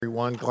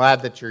Everyone,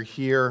 glad that you're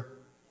here.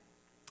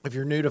 If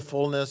you're new to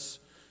Fullness,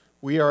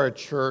 we are a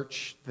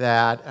church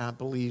that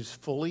believes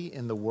fully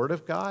in the Word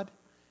of God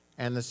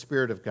and the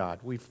Spirit of God.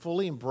 We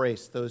fully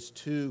embrace those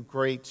two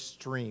great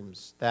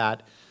streams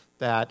that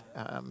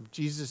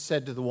Jesus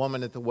said to the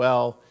woman at the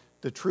well,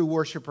 the true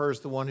worshiper is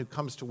the one who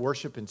comes to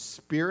worship in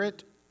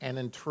spirit and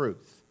in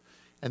truth.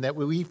 And that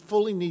we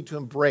fully need to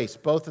embrace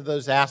both of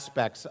those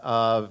aspects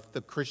of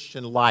the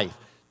Christian life.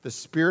 The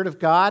Spirit of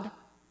God,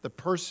 the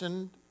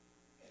person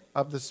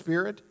of the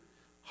Spirit,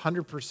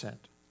 100%.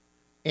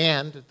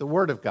 And the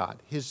Word of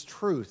God, His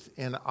truth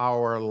in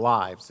our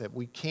lives that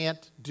we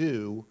can't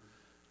do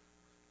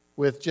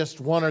with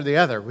just one or the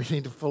other. We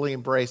need to fully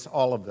embrace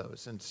all of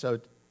those. And so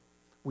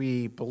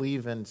we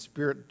believe in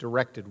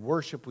Spirit-directed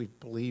worship. We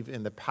believe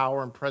in the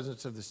power and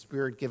presence of the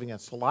Spirit giving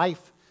us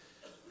life.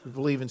 We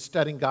believe in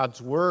studying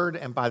God's Word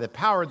and by the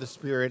power of the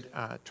Spirit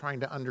trying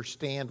to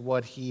understand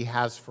what He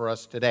has for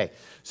us today.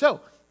 So,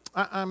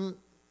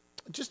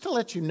 just to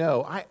let you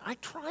know, I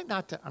try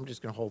not to, I'm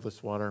just going to hold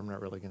this water. I'm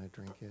not really going to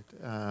drink it.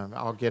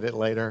 I'll get it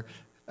later.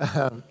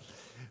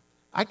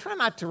 I try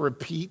not to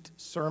repeat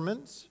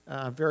sermons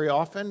very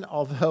often,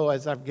 although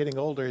as I'm getting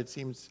older, it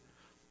seems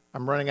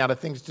I'm running out of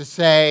things to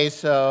say,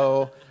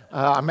 so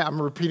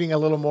I'm repeating a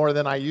little more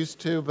than I used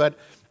to. But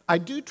I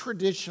do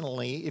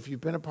traditionally, if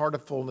you've been a part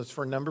of Fullness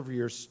for a number of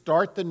years,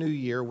 start the new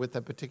year with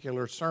a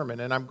particular sermon,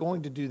 and I'm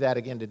going to do that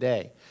again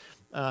today.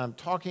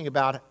 Talking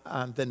about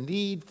the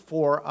need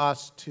for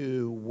us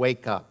to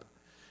wake up.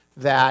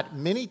 That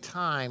many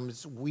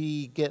times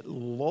we get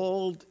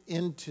lulled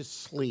into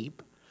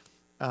sleep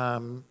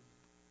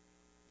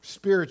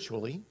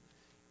spiritually,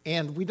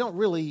 and we don't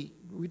really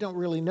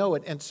know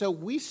it. And so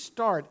we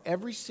start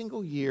every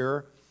single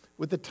year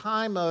with a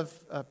time of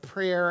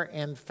prayer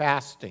and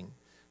fasting.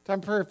 Time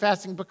of prayer and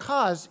fasting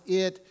because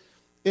it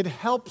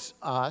helps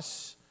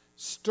us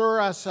stir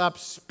us up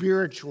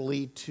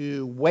spiritually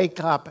to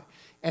wake up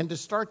and to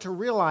start to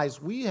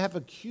realize we have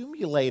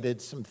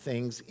accumulated some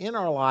things in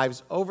our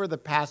lives over the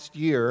past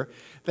year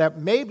that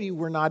maybe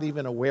we're not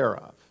even aware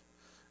of.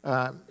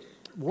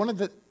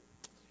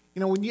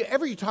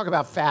 Whenever you talk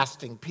about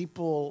fasting,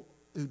 people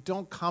who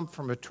don't come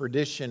from a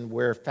tradition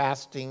where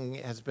fasting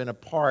has been a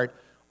part,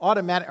 or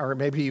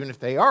maybe even if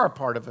they are a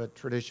part of a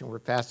tradition where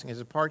fasting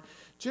is a part,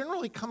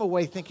 generally come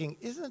away thinking,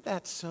 isn't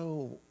that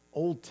so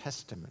Old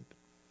Testament?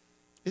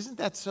 Isn't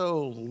that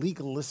so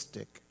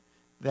legalistic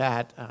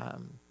that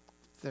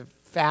the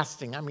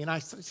fasting? I mean, I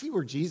see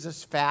where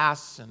Jesus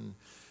fasts and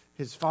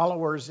his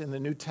followers in the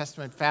New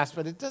Testament fast,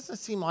 but it doesn't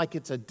seem like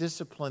it's a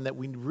discipline that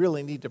we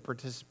really need to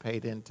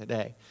participate in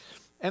today.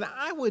 And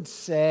I would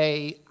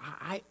say,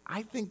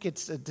 I think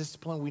it's a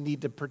discipline we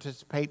need to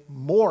participate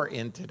more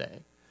in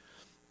today.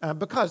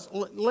 Because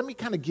let me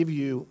kind of give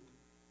you,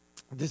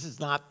 this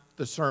is not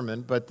the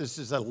sermon, but this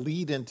is a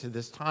lead into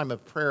this time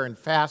of prayer and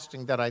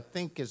fasting that I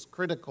think is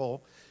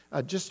critical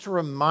just to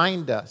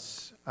remind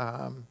us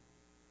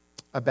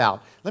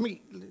about. Let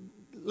me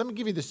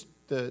give you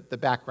the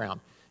background.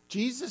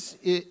 Jesus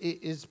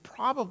is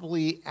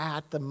probably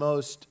at the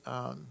most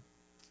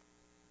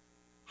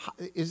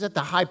is at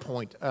the high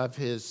point of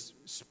his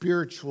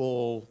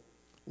spiritual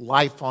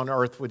life on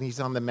earth when he's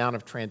on the Mount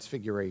of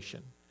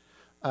Transfiguration.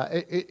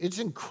 It's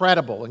an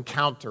incredible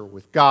encounter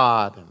with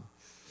God, and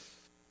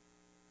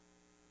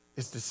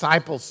his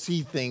disciples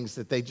see things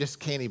that they just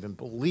can't even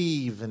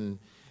believe, and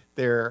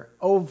they're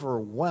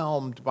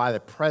overwhelmed by the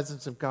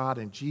presence of God,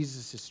 and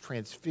Jesus is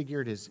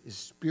transfigured. His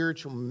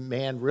spiritual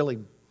man really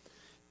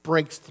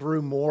breaks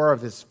through more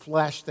of his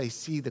flesh. They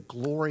see the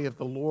glory of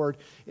the Lord.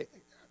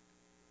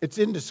 It's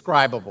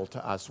indescribable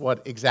to us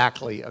what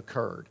exactly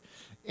occurred.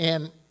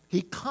 And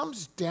he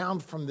comes down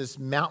from this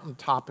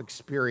mountaintop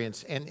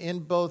experience, and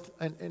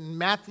in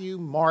Matthew,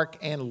 Mark,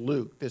 and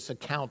Luke, this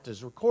account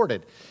is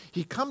recorded.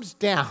 He comes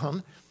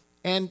down,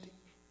 and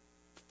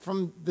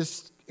from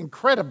this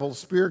incredible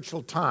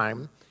spiritual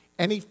time,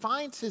 and he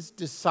finds his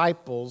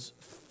disciples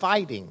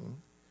fighting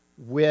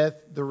with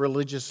the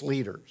religious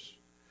leaders.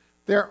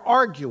 They're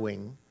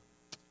arguing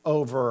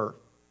over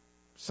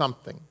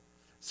something.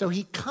 So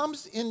he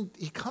comes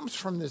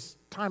from this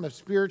time of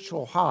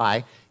spiritual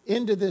high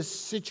into this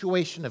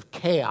situation of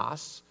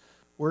chaos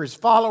where his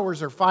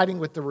followers are fighting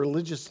with the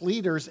religious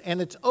leaders, and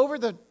it's over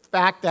the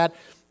fact that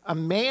a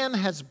man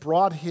has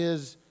brought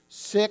his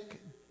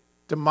sick,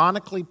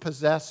 demonically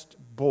possessed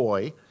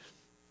boy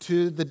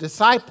to the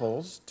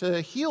disciples to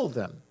heal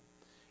them.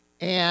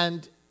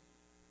 And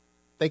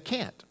they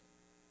can't.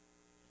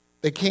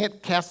 They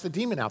can't cast the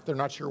demon out. They're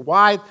not sure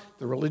why.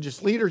 The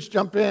religious leaders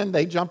jump in.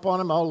 They jump on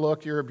him. Oh,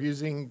 look, you're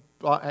abusing.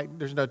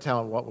 There's no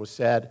telling what was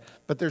said.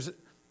 But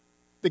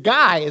the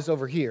guy is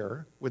over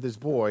here with his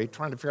boy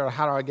trying to figure out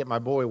how do I get my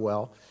boy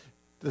well.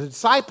 The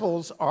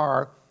disciples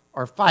are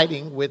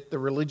fighting with the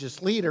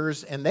religious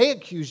leaders, and they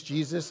accuse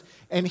Jesus.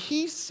 And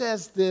he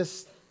says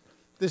this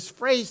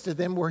phrase to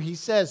them where he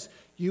says,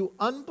 "You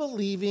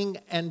unbelieving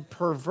and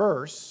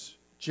perverse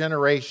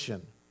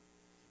generation."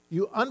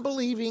 You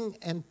unbelieving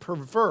and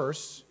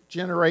perverse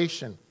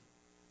generation.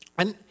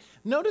 And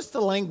notice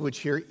the language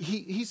here.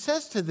 He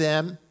says to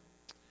them,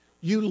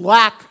 you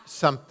lack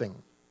something.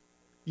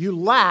 You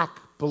lack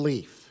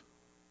belief,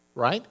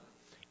 right?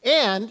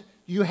 And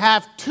you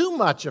have too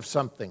much of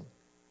something.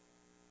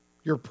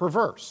 You're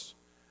perverse.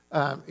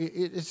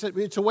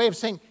 It's a way of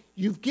saying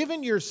you've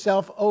given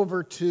yourself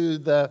over to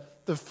the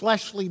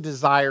fleshly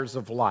desires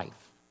of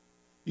life.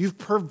 You've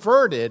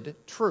perverted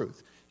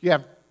truth. You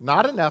have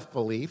not enough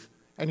belief,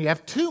 and you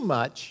have too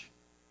much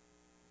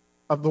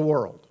of the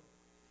world.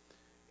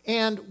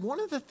 And one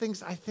of the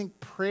things I think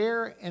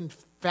prayer and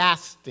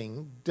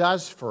fasting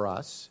does for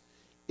us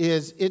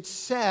is it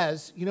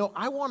says,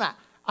 I want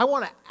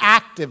to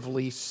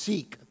actively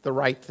seek the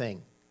right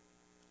thing.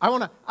 I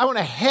want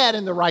to head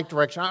in the right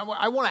direction.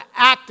 I want to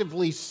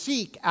actively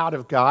seek out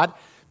of God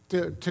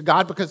to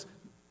God because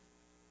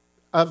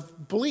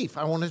of belief.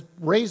 I want to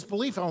raise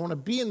belief. I want to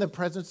be in the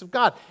presence of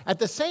God. At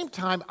the same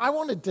time, I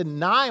want to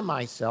deny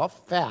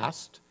myself,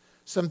 fast,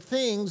 some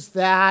things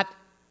that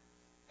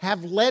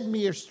have led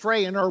me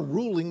astray and are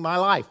ruling my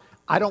life.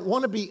 I don't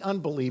want to be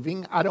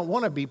unbelieving. I don't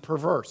want to be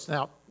perverse.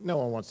 Now, no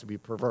one wants to be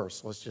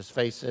perverse. Let's just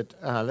face it.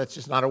 That's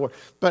just not a word.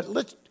 But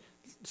let's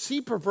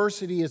see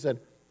perversity as an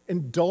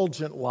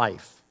indulgent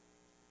life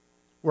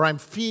where I'm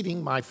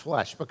feeding my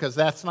flesh, because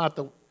that's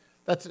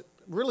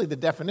really the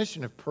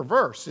definition of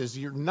perverse, is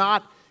you're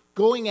not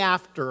going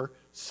after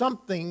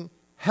something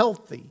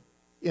healthy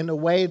in a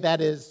way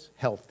that is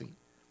healthy.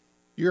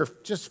 You're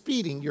just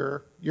feeding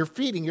you're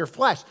feeding your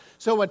flesh.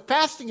 So what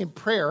fasting and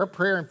prayer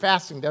and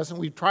fasting does, and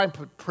we try and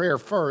put prayer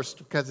first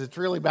because it's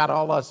really about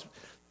all us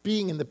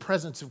being in the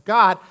presence of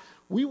God,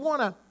 we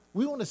want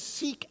to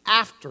seek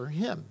after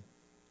him.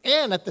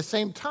 And at the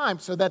same time,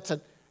 so that's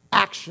an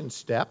action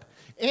step,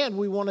 and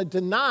we want to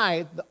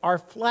deny our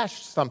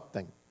flesh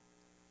something.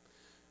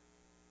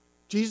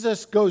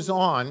 Jesus goes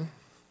on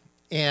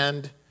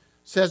and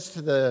says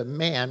to the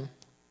man,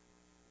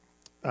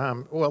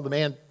 the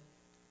man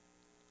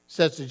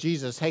says to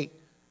Jesus, hey,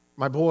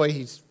 my boy,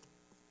 he's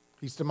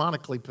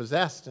demonically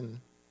possessed, and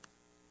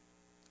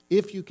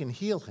if you can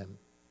heal him,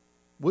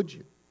 would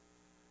you?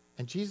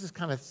 And Jesus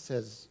kind of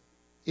says,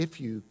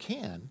 if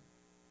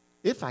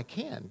I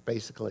can,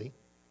 basically.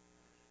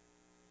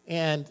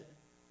 And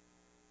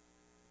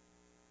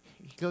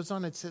he goes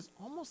on and says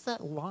almost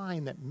that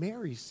line that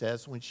Mary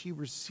says when she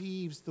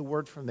receives the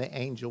word from the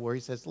angel, where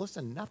he says,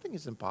 listen, nothing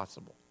is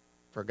impossible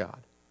for God.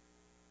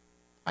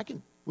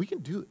 We can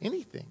do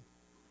anything.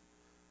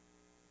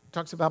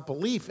 Talks about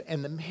belief,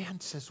 and the man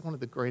says one of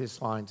the greatest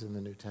lines in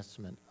the New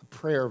Testament, a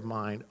prayer of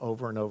mine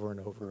over and over and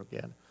over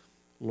again.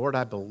 Lord,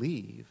 I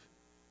believe,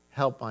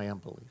 help my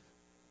unbelief.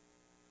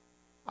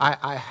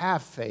 I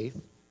have faith,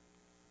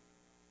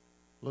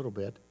 a little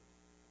bit.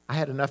 I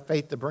had enough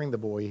faith to bring the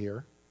boy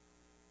here,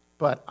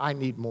 but I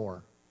need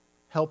more.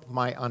 Help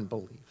my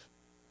unbelief.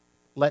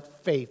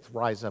 Let faith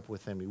rise up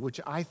within me,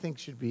 which I think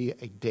should be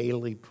a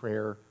daily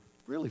prayer,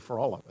 really for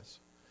all of us.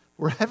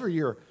 Wherever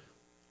your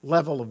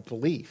level of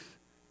belief,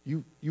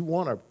 you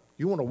want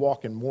to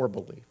walk in more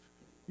belief.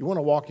 You want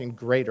to walk in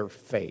greater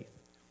faith.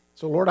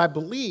 So, Lord, I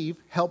believe,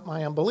 help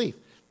my unbelief.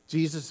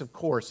 Jesus, of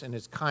course, in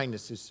his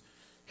kindness,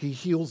 he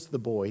heals the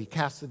boy. He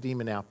casts the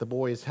demon out. The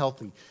boy is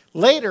healthy.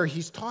 Later,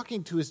 he's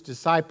talking to his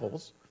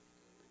disciples,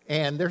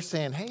 and they're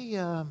saying, hey,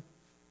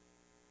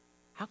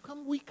 how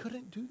come we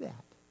couldn't do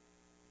that?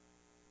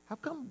 How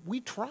come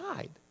we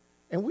tried?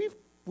 And we've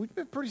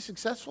been pretty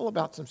successful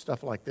about some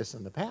stuff like this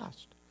in the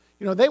past.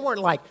 They weren't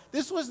like,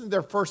 this wasn't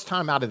their first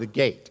time out of the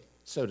gate,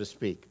 so to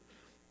speak,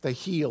 to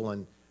heal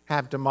and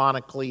have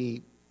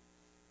demonically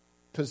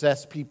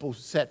possessed people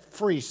set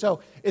free.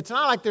 So it's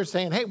not like they're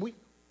saying, hey,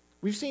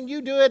 we've seen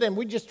you do it, and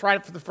we just tried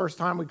it for the first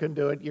time. We couldn't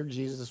do it. You're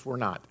Jesus. We're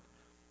not.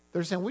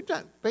 They're saying, we've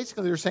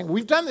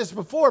done this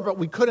before, but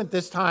we couldn't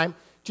this time.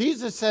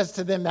 Jesus says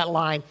to them that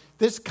line,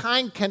 this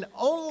kind can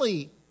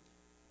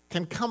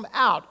come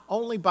out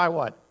only by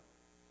what?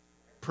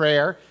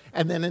 Prayer.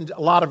 And then in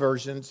a lot of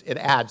versions, it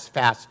adds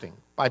fasting.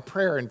 By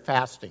prayer and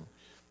fasting.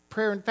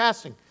 Prayer and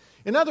fasting.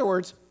 In other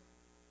words,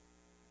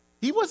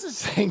 he wasn't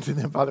saying to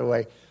them, by the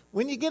way,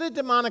 when you get a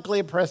demonically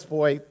oppressed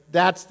boy,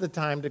 that's the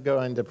time to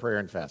go into prayer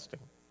and fasting.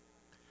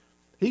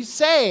 He's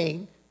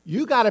saying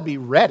you got to be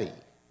ready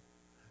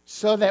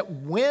so that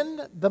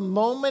when the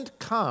moment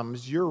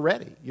comes, you're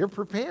ready. You're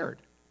prepared.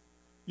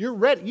 You're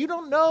ready. You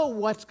don't know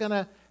what's going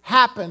to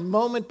happen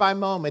moment by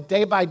moment,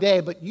 day by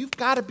day, but you've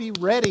got to be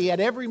ready at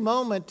every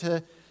moment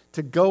to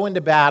go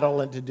into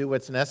battle and to do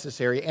what's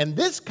necessary. And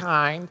this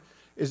kind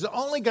is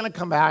only going to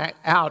come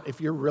out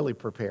if you're really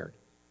prepared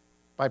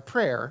by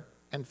prayer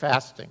and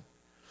fasting.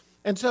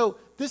 And so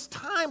this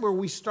time where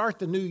we start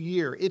the new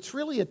year, it's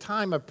really a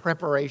time of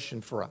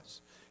preparation for us.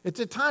 It's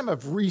a time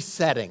of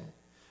resetting,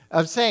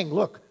 of saying,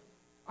 look,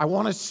 I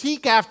want to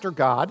seek after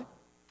God,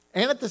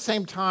 and at the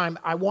same time,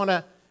 I want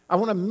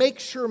to make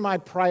sure my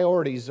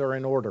priorities are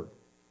in order.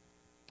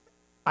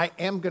 I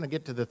am going to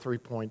get to the 3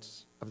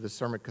 points of the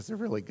sermon because they're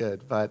really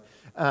good, but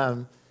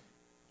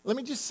let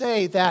me just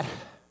say that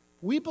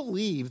we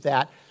believe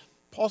that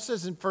Paul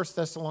says in 1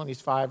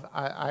 Thessalonians 5,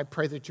 I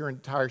pray that your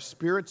entire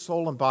spirit,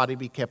 soul, and body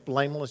be kept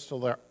blameless till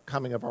the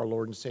coming of our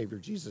Lord and Savior,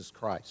 Jesus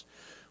Christ.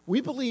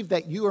 We believe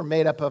that you are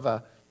made up of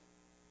a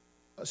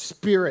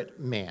spirit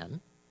man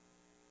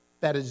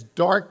that is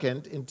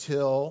darkened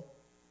until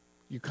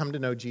you come to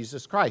know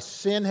Jesus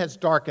Christ. Sin has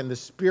darkened the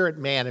spirit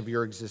man of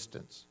your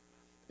existence.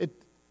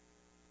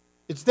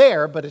 It's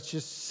there, but it's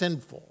just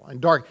sinful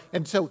and dark.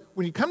 And so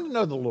when you come to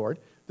know the Lord,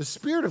 the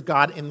Spirit of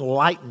God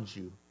enlightens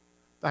you.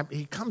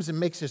 He comes and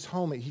makes his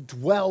home. He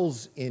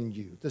dwells in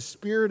you. The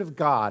Spirit of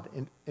God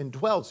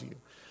indwells you.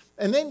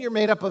 And then you're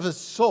made up of a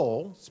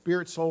soul,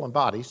 spirit, soul, and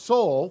body.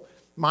 Soul,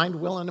 mind,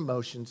 will, and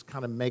emotions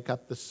kind of make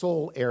up the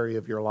soul area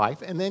of your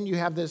life. And then you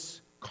have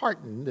this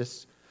carton,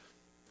 this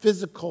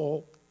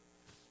physical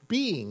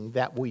being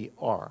that we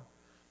are.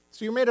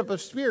 So you're made up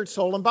of spirit,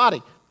 soul, and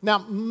body.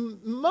 Now,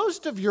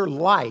 most of your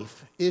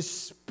life is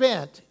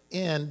spent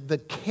in the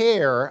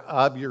care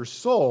of your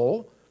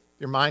soul,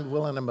 your mind,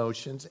 will, and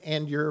emotions,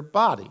 and your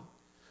body,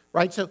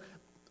 right? So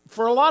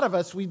for a lot of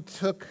us, we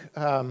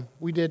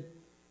did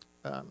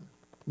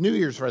New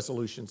Year's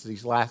resolutions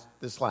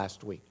this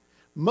last week.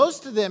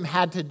 Most of them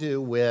had to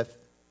do with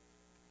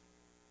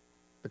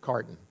the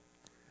carton.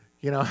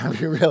 You know, I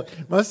mean, really,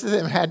 most of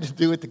them had to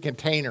do with the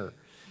container.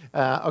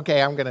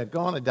 Okay, I'm going to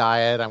go on a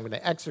diet. I'm going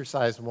to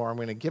exercise more. I'm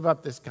going to give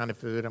up this kind of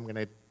food. I'm going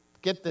to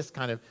get this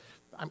kind of,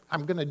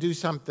 I'm going to do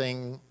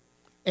something.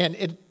 And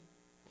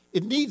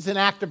it needs an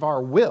act of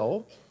our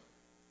will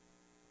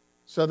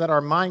so that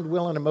our mind,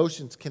 will, and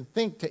emotions can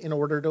think in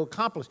order to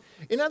accomplish.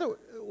 In other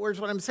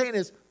words, what I'm saying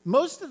is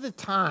most of the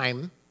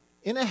time,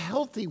 in a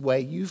healthy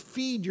way, you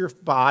feed your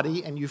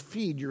body and you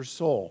feed your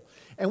soul.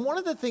 And one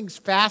of the things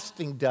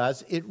fasting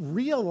does, it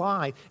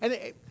realigns. And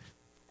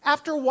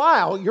after a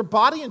while, your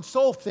body and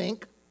soul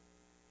think,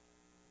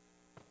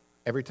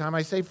 every time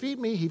I say feed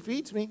me, he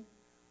feeds me.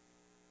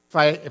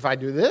 If I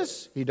do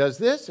this, he does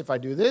this. If I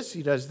do this,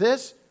 he does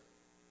this.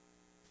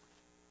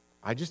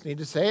 I just need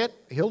to say it,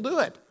 he'll do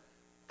it.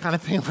 Kind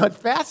of thing. What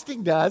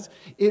fasting does,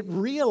 it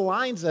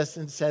realigns us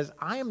and says,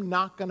 I am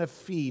not going to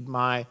feed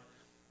my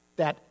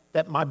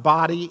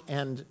body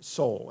and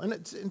soul.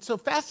 And so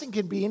fasting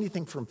can be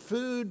anything from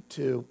food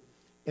to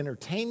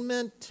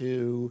entertainment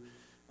to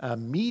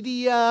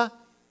media.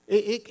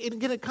 It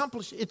can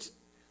accomplish, it's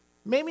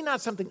maybe not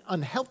something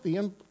unhealthy,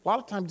 and a lot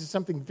of times it's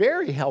something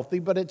very healthy,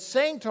 but it's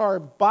saying to our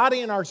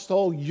body and our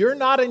soul, you're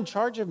not in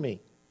charge of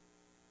me.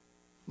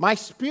 My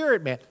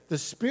spirit man, the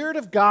Spirit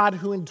of God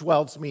who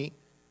indwells me,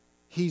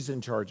 he's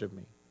in charge of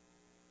me.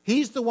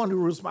 He's the one who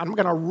rules. I'm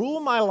going to rule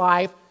my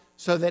life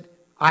so that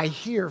I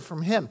hear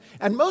from him.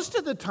 And most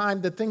of the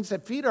time, the things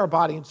that feed our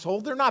body and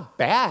soul, they're not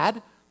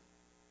bad,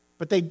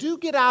 but they do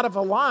get out of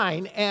a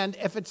line. And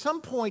if at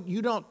some point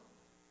you don't,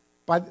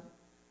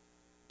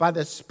 by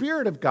the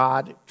Spirit of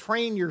God,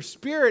 train your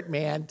spirit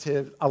man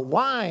to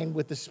align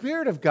with the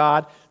Spirit of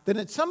God, then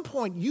at some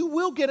point you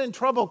will get in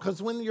trouble,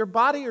 because when your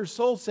body or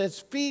soul says,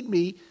 feed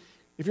me,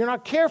 if you're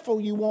not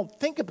careful, you won't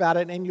think about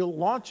it and you'll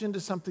launch into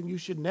something you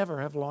should never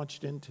have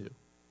launched into.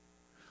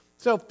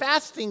 So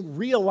fasting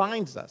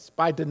realigns us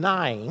by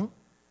denying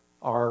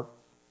our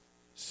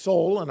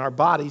soul and our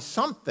body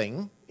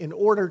something in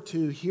order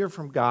to hear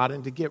from God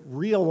and to get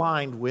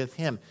realigned with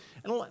him.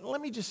 And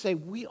let me just say,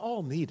 we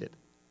all need it.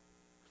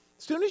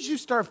 As soon as you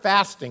start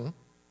fasting,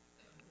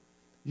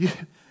 as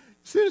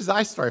soon as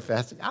I start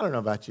fasting, I don't know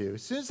about you,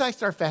 as soon as I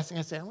start fasting,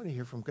 I say, I want to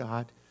hear from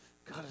God.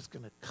 God is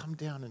going to come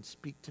down and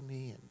speak to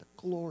me, and the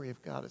glory of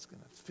God is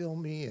going to fill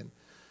me.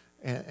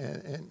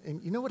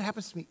 And you know what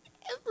happens to me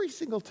every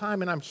single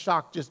time, and I'm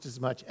shocked just as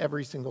much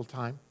every single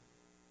time?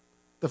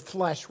 The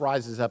flesh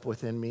rises up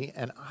within me,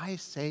 and I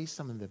say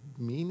some of the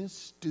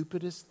meanest,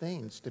 stupidest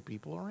things to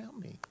people around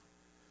me.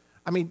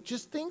 I mean,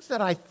 just things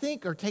that I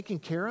think are taken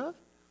care of.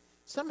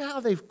 Somehow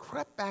they've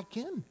crept back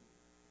in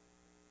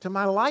to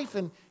my life,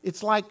 and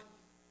it's like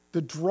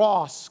the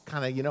dross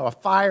kind of, a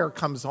fire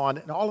comes on,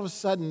 and all of a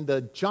sudden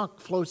the junk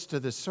floats to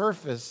the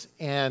surface,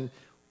 and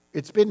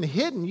it's been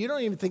hidden. You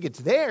don't even think it's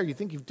there. You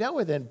think you've dealt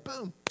with it, and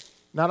boom.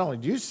 Not only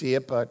do you see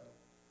it, but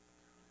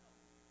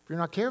if you're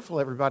not careful,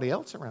 everybody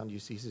else around you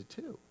sees it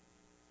too,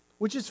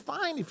 which is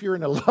fine if you're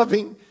in a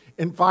loving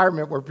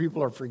environment where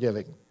people are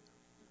forgiving.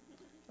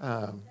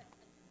 But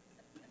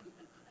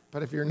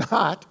if you're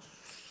not,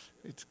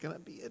 it's going to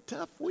be a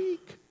tough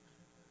week.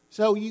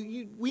 So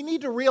we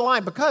need to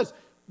realign, because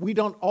we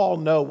don't all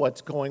know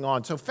what's going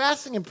on. So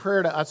fasting and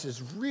prayer to us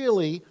is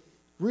really,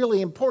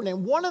 really important.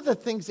 And one of the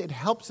things it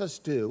helps us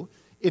do,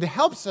 it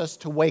helps us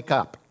to wake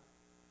up.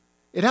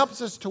 It helps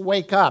us to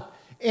wake up.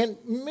 And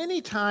many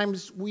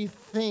times we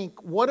think,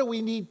 why do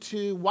we need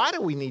to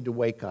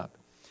wake up?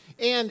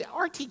 And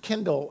R.T.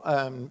 Kendall,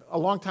 a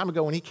long time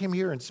ago, when he came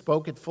here and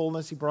spoke at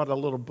Fullness, he brought a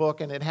little book,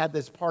 and it had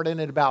this part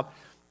in it about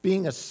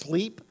being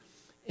asleep.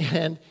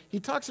 And he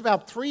talks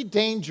about 3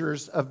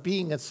 dangers of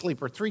being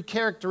asleep, or 3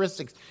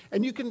 characteristics.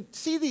 And you can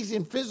see these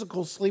in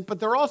physical sleep, but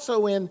they're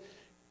also in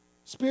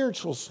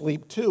spiritual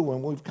sleep too,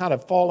 when we've kind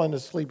of fallen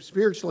asleep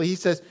spiritually. He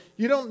says,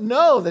 you don't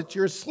know that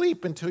you're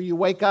asleep until you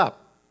wake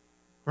up,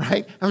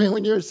 right? I mean,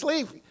 when you're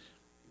asleep,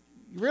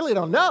 you really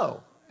don't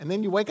know. And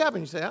then you wake up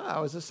and you say,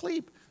 I was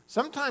asleep.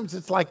 Sometimes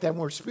it's like that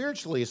when we're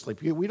spiritually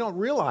asleep. We don't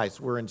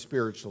realize we're in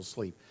spiritual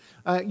sleep.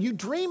 You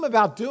dream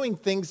about doing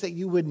things that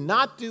you would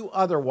not do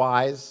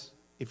otherwise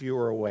if you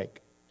were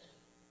awake.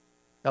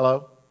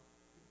 Hello?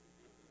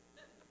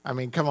 I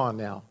mean, come on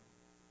now.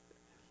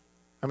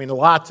 I mean,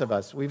 lots of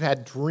us, we've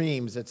had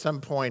dreams at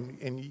some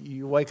point, and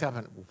you wake up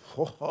and,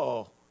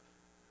 whoa,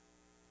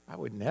 I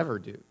would never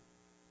do.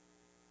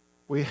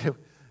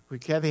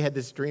 Kathy had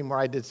this dream where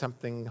I did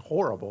something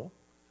horrible,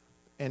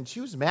 and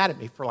she was mad at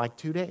me for like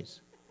 2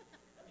 days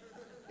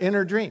in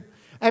her dream.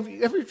 Have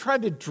you ever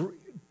tried to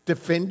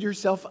defend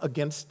yourself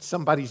against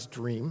somebody's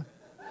dream?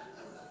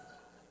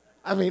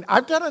 I mean,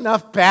 I've done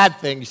enough bad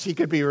things she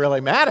could be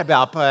really mad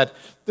about, but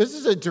this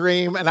is a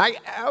dream, and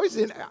I was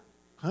in,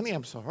 honey,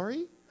 I'm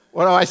sorry.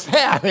 What do I say?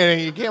 I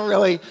mean,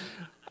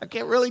 I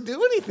can't really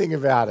do anything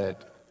about it.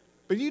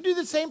 But you do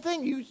the same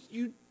thing.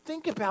 You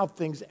think about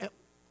things.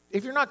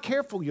 If you're not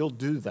careful, you'll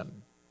do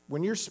them.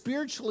 When you're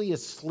spiritually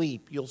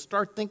asleep, you'll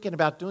start thinking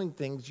about doing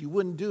things you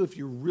wouldn't do if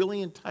you're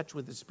really in touch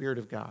with the Spirit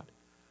of God.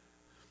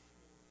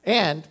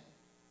 And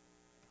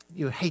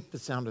you hate the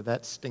sound of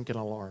that stinking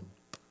alarm.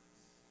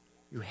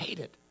 You hate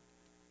it.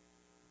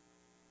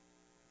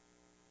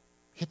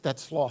 Hit that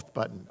sloth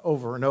button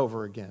over and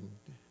over again.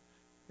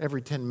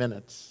 Every 10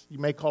 minutes. You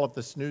may call it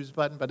the snooze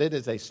button, but it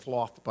is a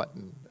sloth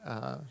button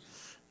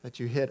that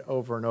you hit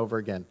over and over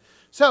again.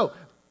 So,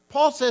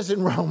 Paul says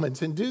in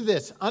Romans, and do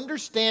this,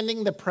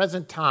 understanding the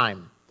present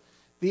time,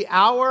 the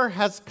hour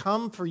has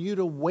come for you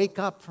to wake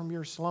up from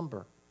your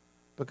slumber,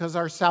 because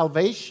our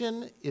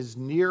salvation is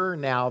nearer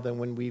now than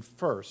when we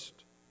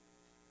first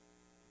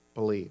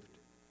believed.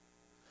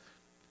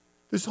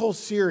 This whole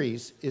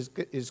series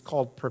is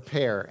called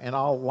Prepare, and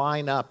I'll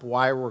line up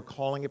why we're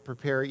calling it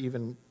Prepare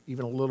even a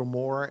little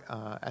more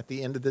at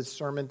the end of this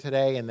sermon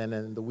today and then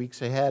in the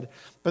weeks ahead.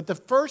 But the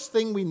first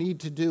thing we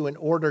need to do in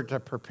order to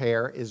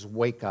prepare is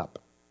wake up.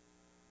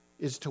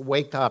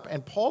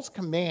 And Paul's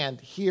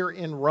command here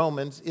in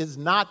Romans is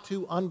not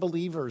to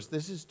unbelievers.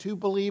 This is to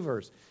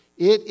believers.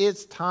 It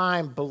is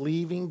time,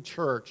 believing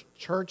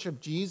church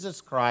of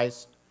Jesus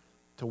Christ,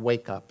 to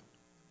wake up.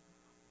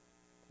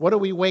 What do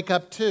we wake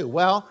up to?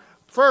 Well,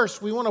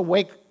 first, we want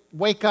to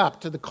wake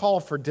up to the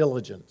call for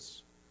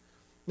diligence.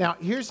 Now,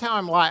 here's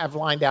how I've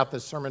lined out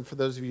this sermon for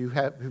those of you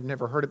who've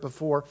never heard it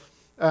before.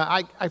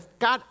 I've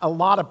got a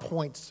lot of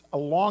points a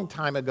long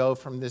time ago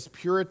from this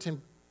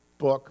Puritan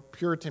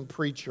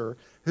preacher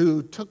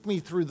who took me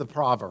through the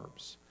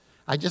Proverbs.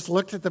 I just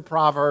looked at the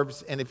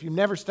Proverbs, and if you've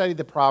never studied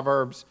the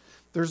Proverbs,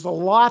 there's a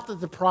lot that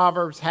the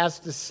Proverbs has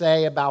to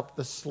say about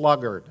the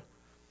sluggard.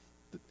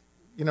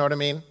 You know what I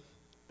mean?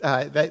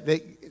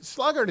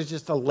 Sluggard is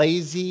just a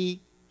lazy,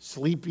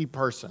 sleepy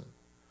person.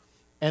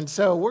 And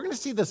so we're going to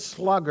see the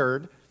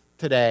sluggard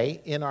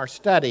today in our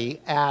study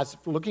as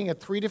looking at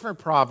 3 different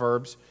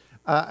Proverbs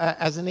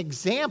as an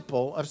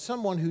example of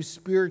someone who's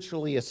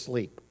spiritually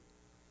asleep.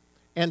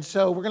 And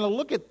so we're going to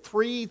look at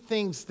 3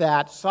 things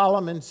that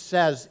Solomon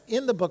says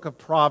in the book of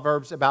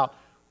Proverbs about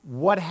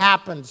what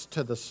happens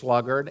to the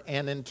sluggard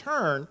and in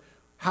turn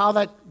how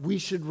that we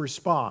should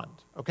respond,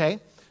 okay?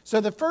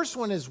 So the first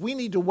one is we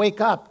need to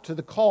wake up to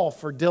the call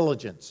for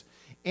diligence.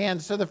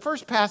 And so the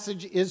first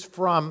passage is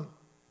from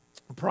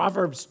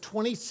Proverbs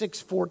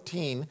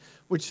 26:14,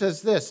 which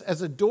says this,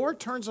 as a door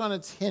turns on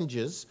its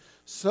hinges,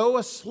 so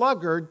a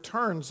sluggard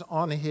turns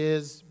on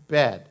his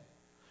bed.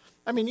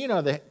 I mean, you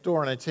know the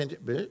door on its hinges.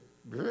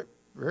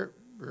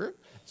 It's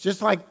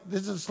just like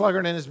this is a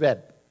sluggard in his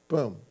bed.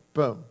 Boom,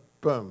 boom,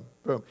 boom,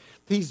 boom.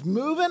 He's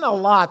moving a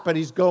lot, but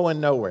he's going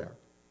nowhere.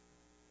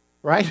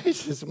 Right?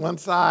 He's just one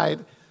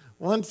side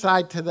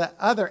to the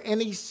other.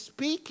 And he's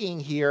speaking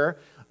here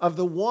of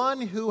the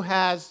one who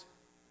has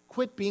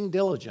quit being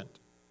diligent.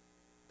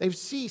 They've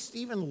ceased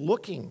even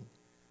looking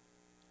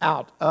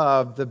out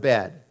of the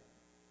bed.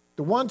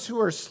 The ones who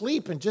are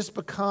asleep and just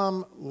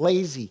become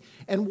lazy.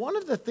 And one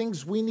of the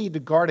things we need to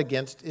guard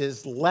against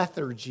is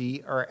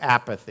lethargy or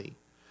apathy.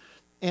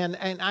 And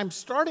I'm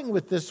starting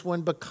with this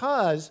one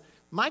because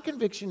my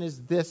conviction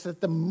is this,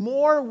 that the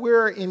more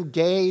we're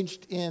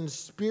engaged in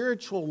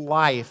spiritual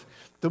life,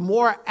 the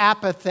more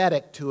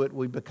apathetic to it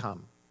we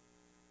become.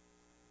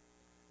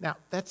 Now,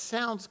 that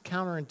sounds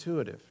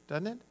counterintuitive,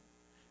 doesn't it?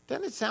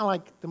 Doesn't it sound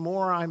like the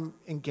more I'm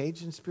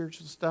engaged in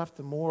spiritual stuff,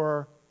 the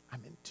more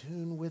I'm in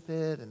tune with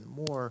it and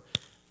the more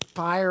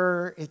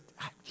fire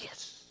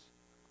yes,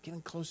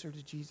 getting closer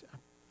to Jesus.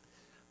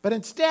 But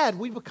instead,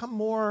 we become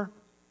more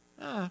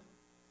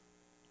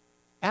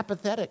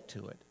apathetic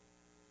to it.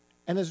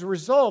 And as a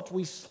result,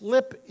 we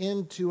slip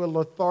into a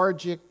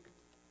lethargic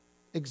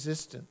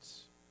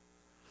existence.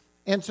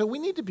 And so we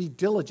need to be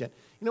diligent.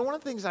 You know, one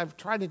of the things I've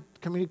tried to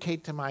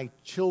communicate to my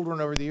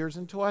children over the years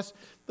and to us,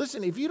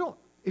 listen, if you don't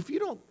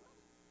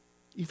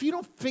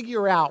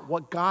figure out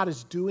what God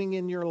is doing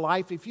in your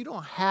life, if you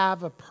don't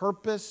have a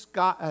purpose,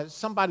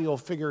 somebody will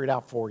figure it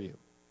out for you.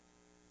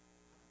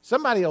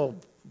 Somebody will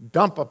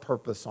dump a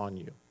purpose on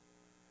you.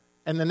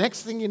 And the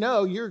next thing you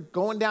know, you're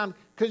going down,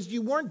 because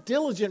you weren't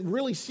diligent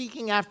really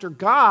seeking after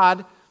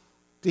God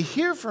to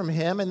hear from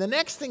Him. And the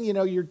next thing you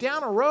know, you're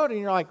down a road and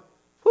you're like,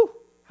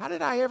 how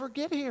did I ever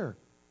get here?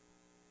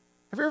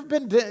 Have you ever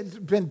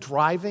been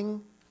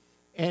driving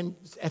And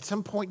at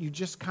some point, you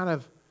just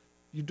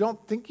you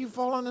don't think you've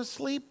fallen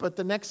asleep, but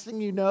the next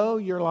thing you know,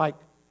 you're like,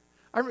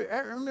 I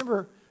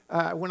remember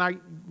when I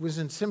was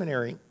in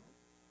seminary,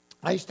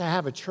 I used to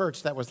have a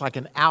church that was like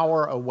an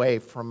hour away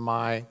from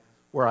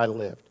where I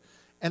lived.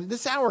 And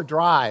this hour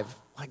drive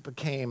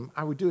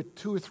I would do it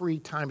 2 or 3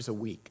 times a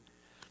week.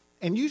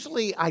 And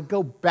usually I'd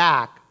go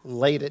back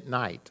late at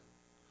night,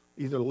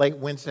 either late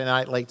Wednesday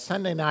night, late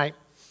Sunday night.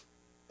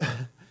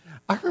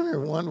 I remember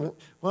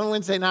one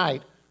Wednesday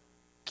night,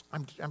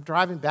 I'm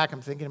driving back,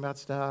 I'm thinking about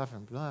stuff,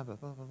 and blah, blah,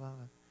 blah, blah, blah.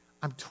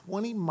 I'm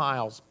 20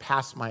 miles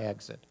past my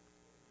exit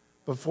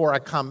before I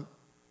come.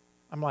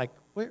 I'm like,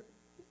 where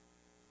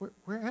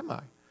am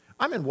I?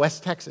 I'm in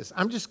West Texas.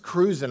 I'm just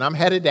cruising. I'm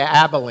headed to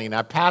Abilene.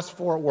 I passed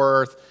Fort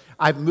Worth.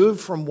 I've moved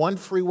from one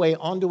freeway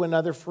onto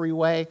another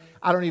freeway.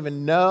 I don't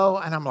even know.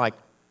 And I'm like,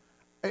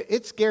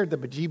 it scared the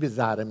bejeebus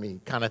out of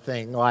me kind of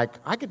thing. Like,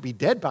 I could be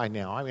dead by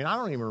now. I mean, I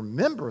don't even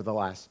remember the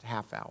last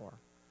half hour.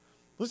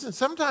 Listen,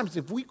 sometimes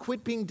if we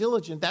quit being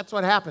diligent, that's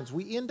what happens.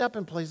 We end up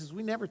in places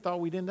we never thought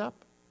we'd end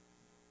up.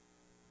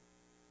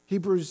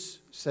 Hebrews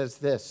says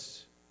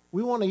this: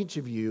 we want each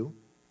of you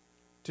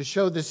to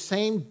show the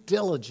same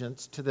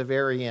diligence to the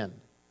very end,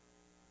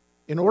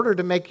 in order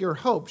to make your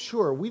hope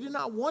sure. We do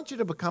not want you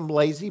to become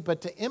lazy, but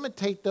to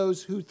imitate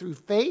those who through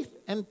faith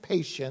and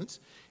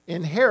patience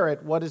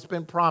inherit what has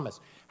been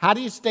promised. How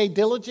do you stay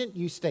diligent?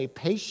 You stay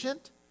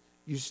patient,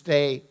 you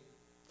stay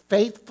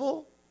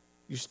faithful,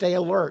 you stay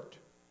alert.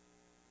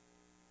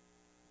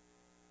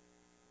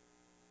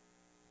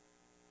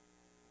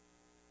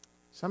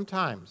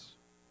 Sometimes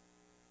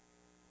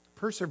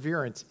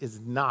perseverance is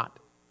not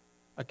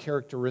a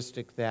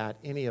characteristic that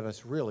any of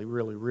us really,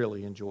 really,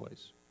 really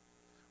enjoys.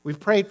 We've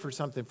prayed for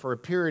something for a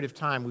period of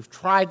time. We've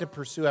tried to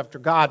pursue after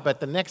God,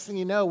 but the next thing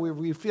you know,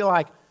 we feel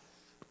like,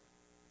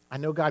 I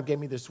know God gave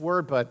me this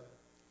word, but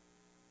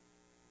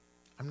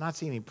I'm not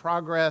seeing any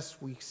progress.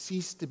 We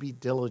cease to be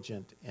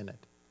diligent in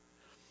it.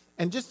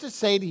 And just to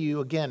say to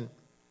you again,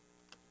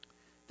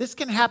 this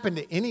can happen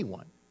to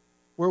anyone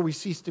where we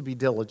cease to be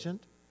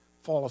diligent,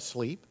 fall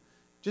asleep.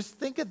 Just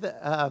think of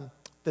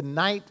the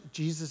night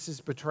Jesus is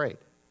betrayed.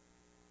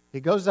 He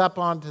goes up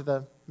onto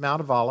the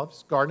Mount of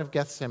Olives, Garden of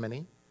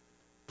Gethsemane,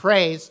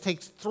 prays,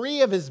 takes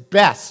 3 of his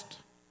best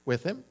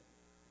with him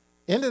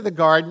into the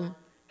garden.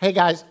 Hey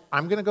guys,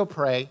 I'm going to go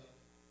pray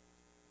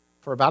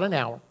for about an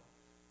hour.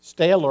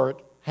 Stay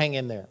alert, hang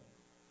in there.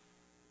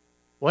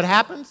 What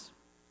happens?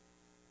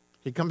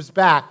 He comes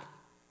back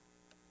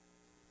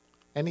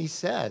and he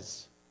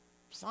says,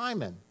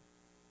 Simon.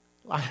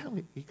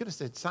 He could have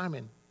said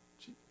Simon,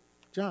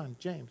 John,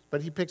 James,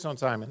 but he picks on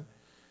Simon.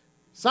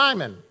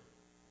 Simon,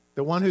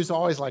 the one who's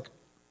always like,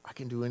 I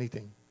can do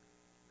anything.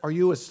 Are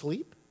you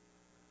asleep?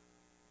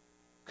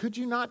 Could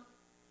you not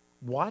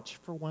watch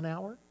for 1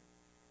 hour?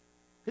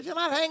 Could you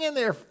not hang in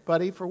there,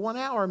 buddy, for 1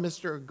 hour,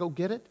 Mr. Go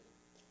Get It?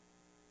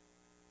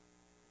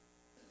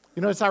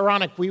 You know, it's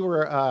ironic. We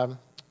were,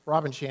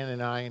 Robin, Shannon,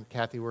 and I, and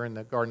Kathy were in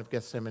the Garden of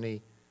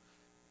Gethsemane.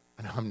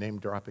 I know I'm name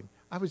dropping.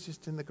 I was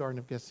just in the Garden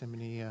of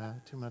Gethsemane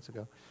 2 months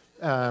ago.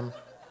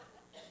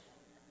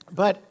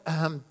 But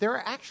there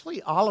are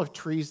actually olive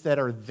trees that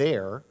are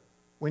there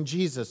when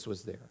Jesus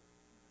was there.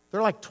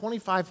 They're like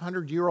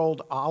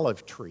 2,500-year-old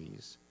olive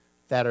trees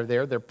that are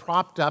there. They're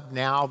propped up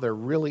now. They're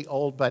really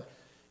old. But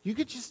you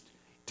could just,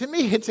 to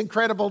me, it's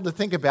incredible to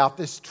think about.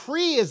 This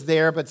tree is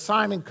there, but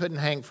Simon couldn't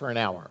hang for an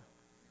hour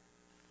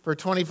for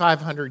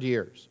 2,500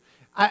 years.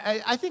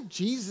 I think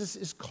Jesus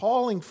is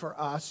calling for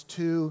us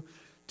to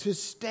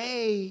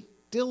stay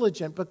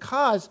diligent,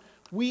 because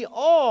we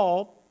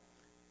all,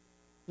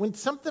 when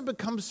something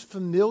becomes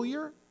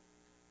familiar,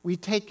 we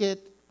take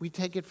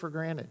it for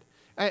granted.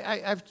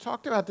 I've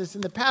talked about this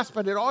in the past,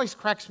 but it always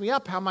cracks me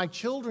up how my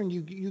children,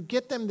 you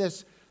get them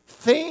this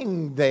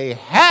thing they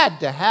had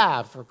to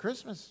have for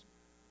Christmas.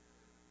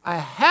 I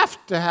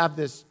have to have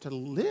this to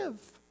live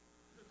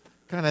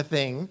kind of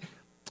thing.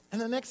 And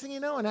the next thing you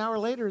know, an hour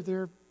later,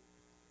 they're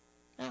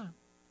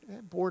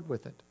bored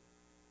with it.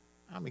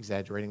 I'm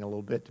exaggerating a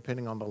little bit,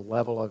 depending on the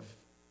level of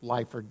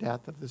life or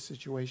death of the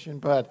situation,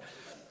 but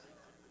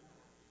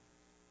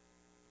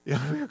we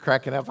were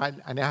cracking up.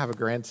 I now have a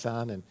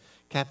grandson, and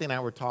Kathy and I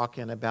were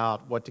talking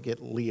about what to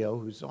get Leo,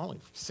 who's only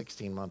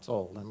 16 months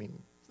old. I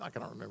mean, he's not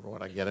going to remember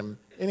what I get him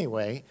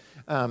anyway.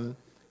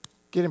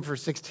 Get him for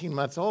 16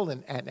 months old,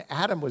 and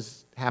Adam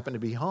happened to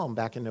be home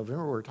back in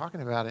November. We were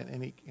talking about it,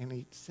 and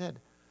he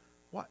said,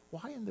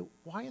 "Why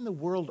in the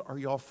world are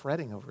y'all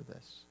fretting over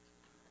this?"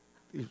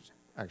 He was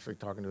actually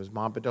talking to his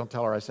mom, but don't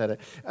tell her I said it.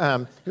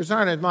 He was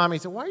talking to his mom. He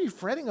said, "Why are you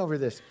fretting over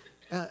this?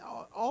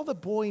 All the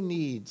boy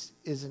needs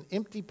is an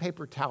empty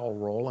paper towel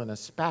roll and a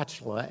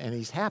spatula, and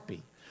he's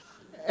happy."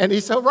 And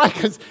he's so right,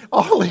 because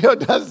all Leo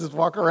does is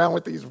walk around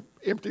with these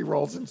empty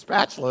rolls and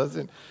spatulas,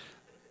 and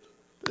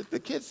the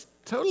kid's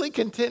totally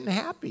content and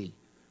happy.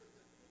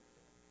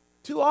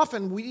 Too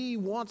often we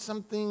want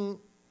something,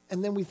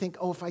 and then we think,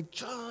 oh, if I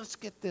just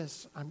get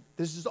this,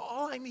 this is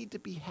all I need to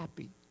be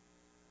happy.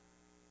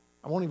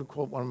 I won't even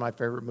quote one of my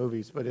favorite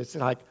movies, but it's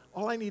like,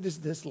 all I need is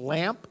this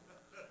lamp,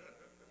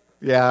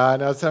 Yeah, I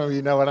know some of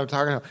you know what I'm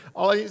talking about.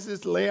 All I need is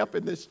this lamp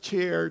and this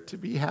chair to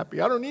be happy.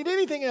 I don't need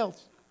anything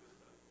else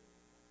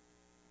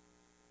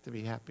to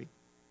be happy.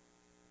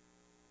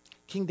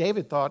 King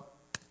David thought,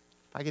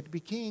 if I get to be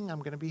king, I'm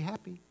going to be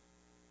happy.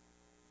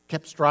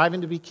 Kept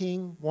striving to be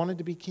king, wanted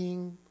to be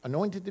king,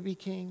 anointed to be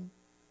king,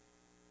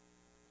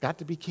 got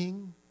to be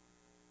king.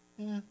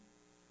 Yeah,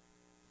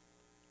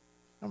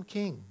 I'm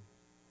king.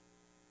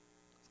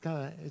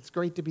 It's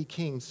great to be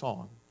king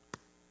song.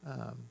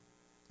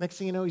 Next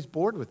thing you know, he's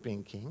bored with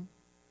being king.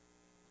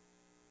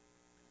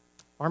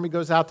 Army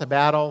goes out to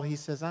battle. He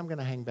says, I'm going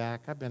to hang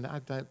back. I've been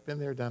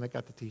there, done it,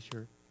 got the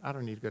T-shirt. I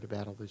don't need to go to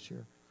battle this year.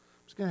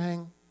 I'm just going to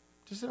hang,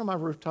 just sit on my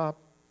rooftop,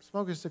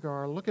 smoke a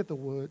cigar, look at the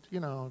wood,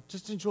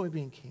 just enjoy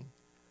being king.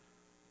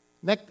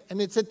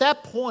 And it's at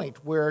that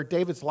point where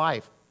David's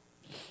life,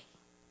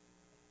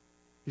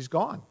 he's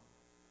gone.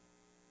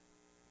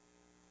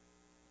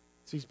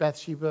 Sees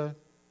Bathsheba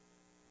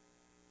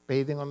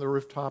bathing on the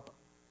rooftop.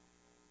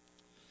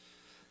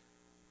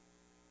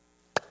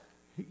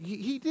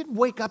 He didn't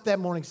wake up that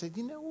morning and say,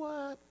 you know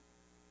what?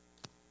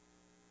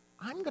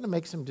 I'm going to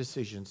make some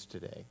decisions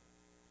today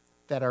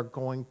that are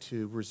going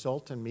to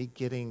result in me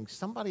getting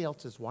somebody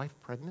else's wife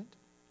pregnant.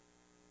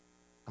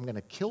 I'm going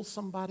to kill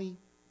somebody.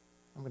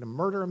 I'm going to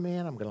murder a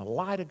man. I'm going to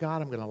lie to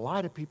God. I'm going to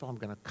lie to people. I'm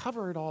going to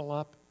cover it all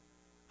up.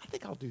 I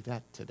think I'll do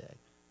that today.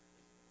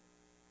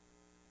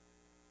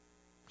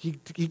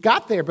 He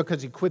got there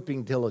because he quit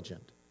being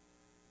diligent.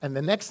 And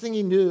the next thing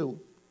he knew,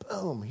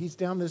 boom, he's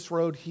down this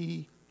road.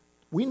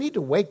 We need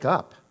to wake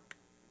up.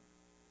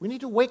 We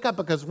need to wake up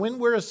because when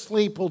we're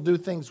asleep, we'll do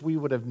things we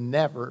would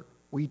never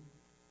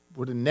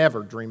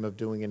dream of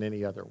doing in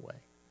any other way.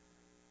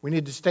 We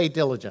need to stay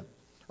diligent.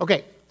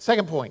 Okay,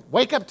 second point.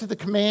 Wake up to the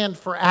command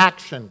for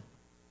action.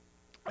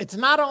 It's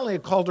not only a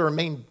call to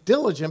remain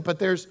diligent, but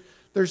there's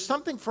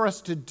something for us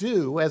to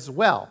do as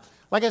well.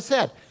 Like I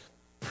said,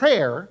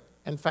 prayer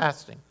and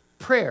fasting.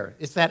 Prayer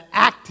is that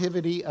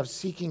activity of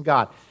seeking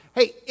God.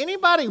 Hey,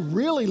 anybody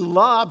really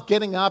love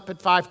getting up at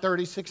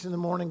 5:30, 6 in the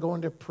morning,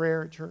 going to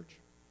prayer at church?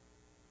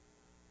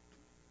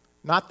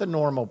 Not the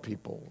normal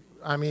people.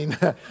 I mean,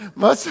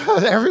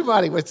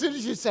 everybody, as soon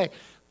as you say,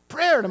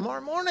 prayer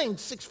tomorrow morning,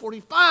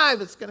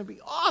 6:45, it's going to be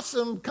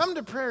awesome, come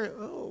to prayer.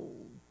 Oh,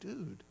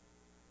 dude,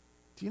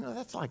 do you know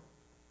that's like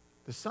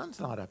the sun's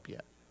not up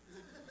yet?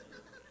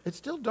 It's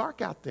still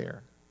dark out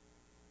there.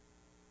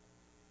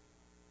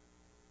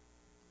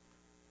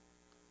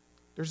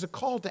 There's a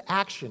call to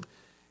action.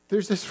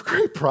 There's this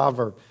great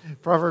proverb,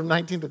 Proverb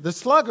 19. The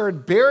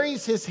sluggard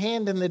buries his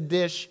hand in the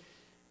dish.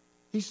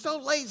 He's so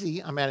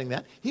lazy, I'm adding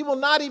that, he will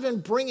not even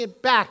bring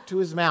it back to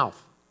his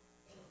mouth.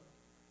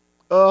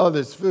 Oh,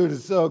 this food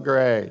is so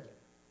great.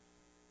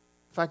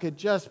 If I could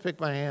just pick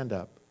my hand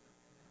up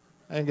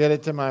and get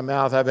it to my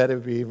mouth, I bet it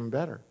would be even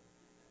better.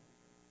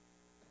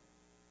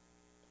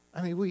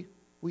 I mean,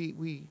 we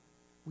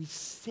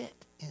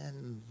sit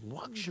in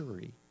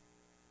luxury.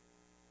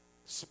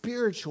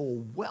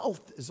 Spiritual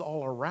wealth is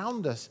all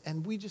around us,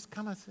 and we just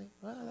kind of say,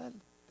 well,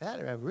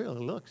 that really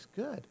looks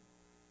good.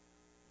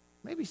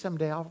 Maybe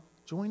someday I'll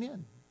join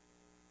in.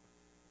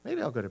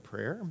 Maybe I'll go to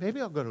prayer. Maybe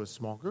I'll go to a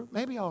small group.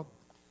 Maybe I'll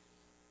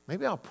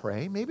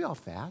pray. Maybe I'll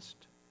fast.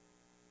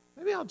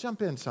 Maybe I'll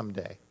jump in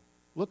someday.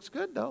 Looks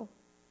good, though.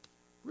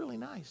 Really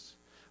nice.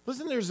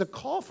 Listen, there's a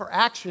call for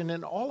action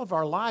in all of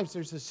our lives.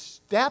 There's a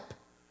step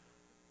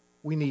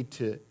we need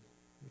to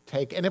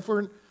take. And if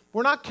we're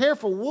not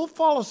careful, we'll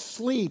fall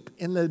asleep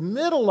in the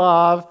middle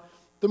of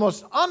the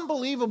most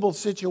unbelievable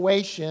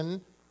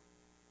situation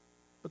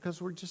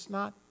because we're just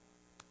not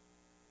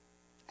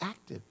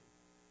active.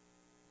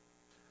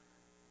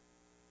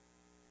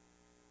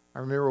 I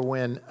remember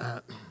when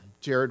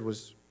Jared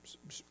was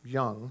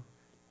young,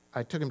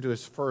 I took him to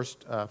his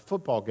first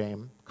football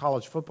game,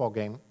 college football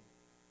game.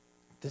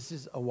 This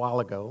is a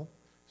while ago.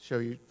 Show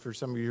you, for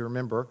some of you who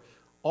remember,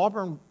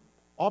 Auburn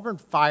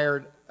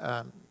fired.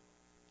 I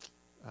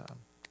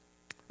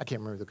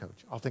can't remember the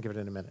coach. I'll think of it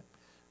in a minute.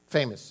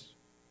 Famous,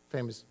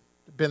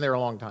 been there a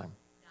long time.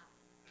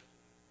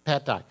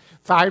 Pat Dye.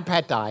 Fired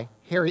Pat Dye,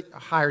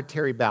 hired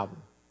Terry Bowden.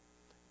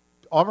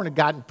 Auburn had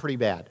gotten pretty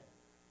bad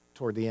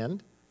toward the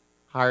end.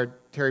 Hired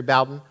Terry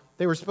Bowden.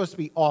 They were supposed to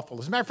be awful.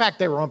 As a matter of fact,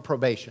 they were on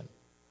probation.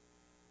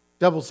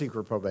 Double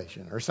secret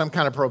probation or some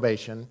kind of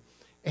probation.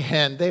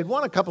 And they'd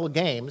won a couple of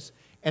games.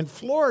 And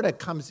Florida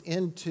comes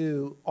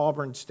into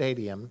Auburn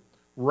Stadium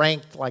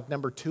ranked like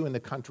number 2 in the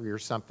country or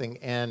something.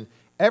 And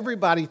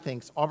everybody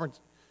thinks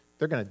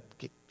they're going to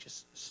get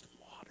just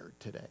slaughtered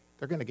today.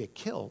 They're going to get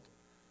killed.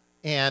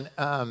 And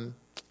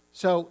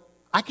so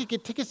I could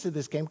get tickets to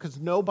this game because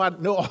no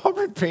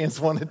Auburn fans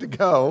wanted to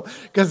go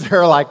because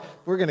they're like,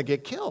 we're going to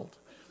get killed.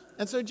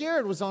 And so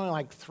Jared was only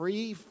like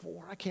 3,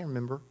 4, I can't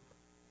remember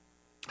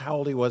how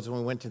old he was when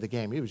we went to the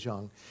game. He was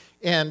young.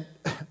 And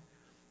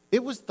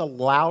it was the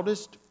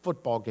loudest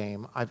football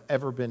game I've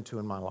ever been to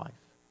in my life.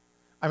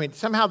 I mean,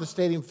 somehow the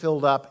stadium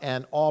filled up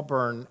and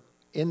Auburn,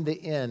 in the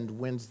end,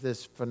 wins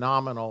this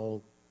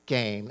phenomenal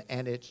game.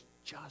 And it's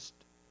just,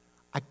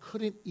 I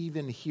couldn't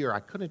even hear. I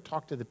couldn't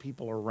talk to the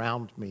people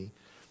around me.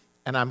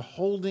 and I'm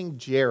holding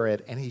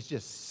Jared, and he's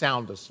just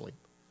sound asleep.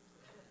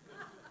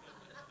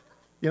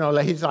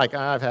 He's like,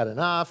 I've had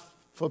enough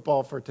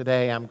football for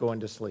today. I'm going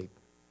to sleep.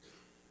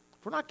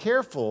 If we're not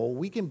careful,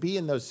 we can be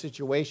in those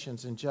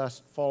situations and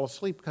just fall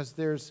asleep because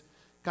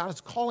God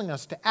is calling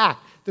us to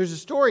act. There's a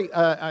story,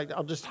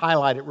 I'll just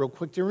highlight it real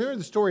quick. Do you remember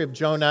the story of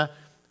Jonah?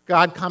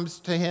 God comes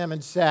to him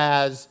and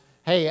says,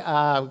 hey,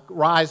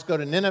 rise, go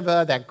to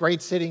Nineveh, that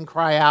great city, and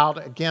cry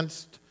out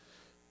against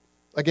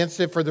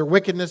it, for their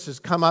wickedness has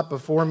come up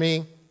before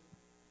me.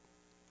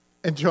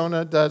 And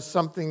Jonah does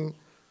something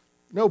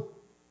no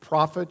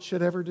prophet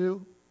should ever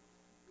do.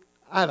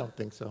 I don't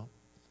think so.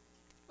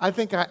 I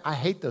think I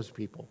hate those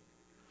people.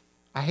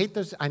 I hate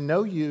those. I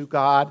know you,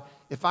 God.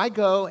 If I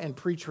go and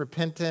preach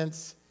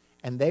repentance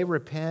and they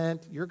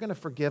repent, you're going to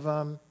forgive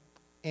them.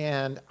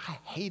 And I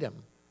hate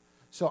them.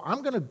 So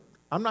I'm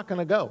not going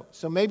to go.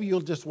 So maybe you'll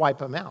just wipe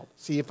them out.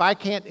 See, if I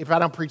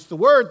don't preach the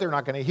word, they're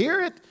not going to hear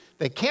it.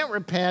 They can't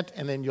repent,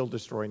 and then you'll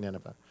destroy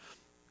Nineveh.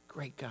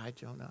 Great guy,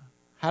 Jonah.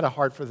 Had a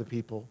heart for the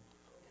people.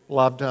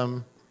 Loved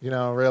them,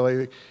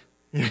 really.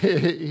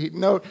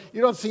 No,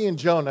 you don't see in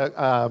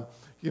Jonah,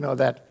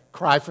 that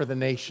cry for the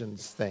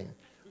nations thing.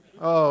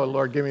 Oh,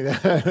 Lord, give me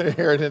the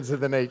inheritance of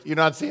the nation. You're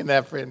not seeing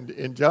that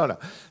in Jonah.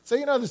 So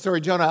you know the story.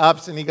 Jonah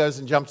ups, and he goes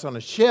and jumps on a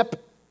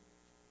ship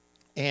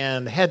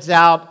and heads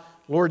out.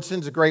 Lord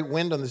sends a great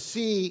wind on the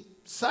sea,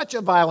 such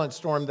a violent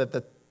storm that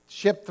the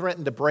ship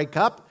threatened to break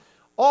up.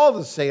 All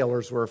the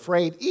sailors were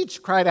afraid.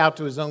 Each cried out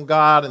to his own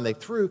God, and they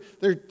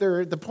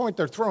they're at the point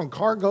they're throwing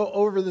cargo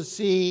over the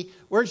sea.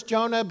 Where's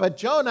Jonah? But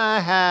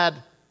Jonah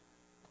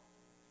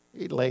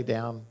he lay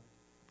down,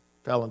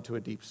 fell into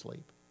a deep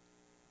sleep.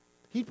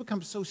 He'd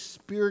become so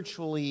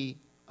spiritually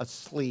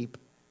asleep,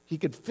 he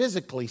could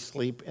physically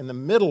sleep in the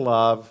middle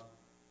of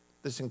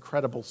this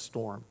incredible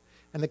storm.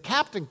 And the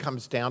captain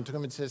comes down to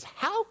him and says,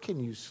 how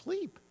can you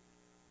sleep?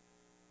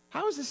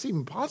 How is this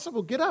even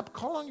possible? Get up,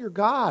 call on your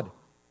God.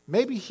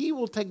 Maybe he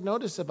will take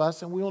notice of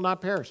us and we will not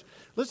perish.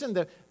 Listen,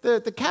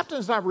 the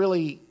captain's not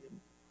really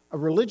a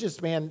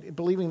religious man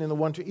believing in the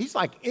one true. He's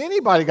like,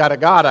 anybody got a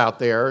God out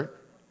there,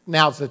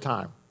 now's the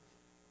time.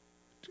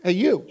 Hey,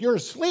 you're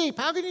asleep.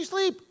 How can you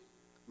sleep?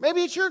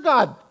 Maybe it's your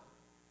God.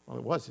 Well,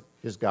 it was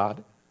his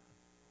God.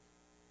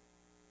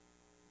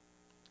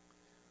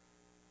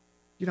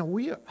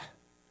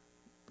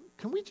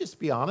 Can we just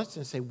be honest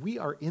and say we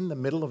are in the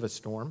middle of a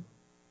storm?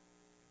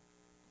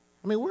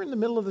 I mean, we're in the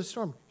middle of the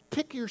storm.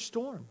 Pick your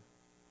storm.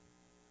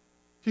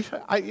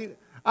 I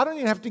don't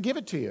even have to give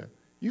it to you.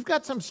 You've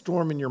got some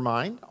storm in your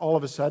mind all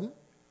of a sudden.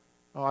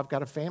 Oh, I've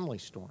got a family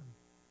storm.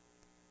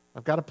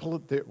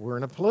 We're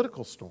in a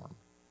political storm.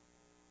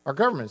 Our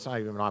government's not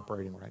even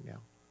operating right now.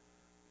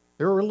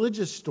 There are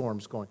religious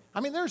storms going.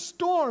 I mean, there's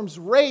storms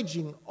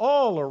raging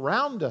all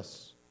around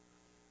us.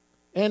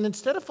 And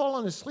instead of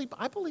falling asleep,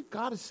 I believe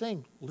God is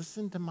saying,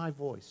 listen to my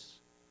voice.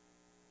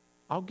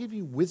 I'll give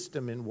you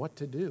wisdom in what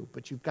to do,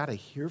 but you've got to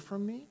hear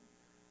from me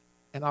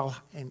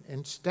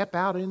and step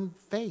out in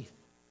faith.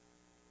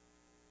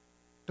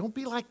 Don't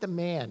be like the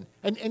man.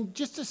 And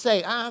just to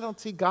say, I don't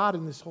see God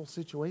in this whole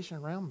situation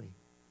around me.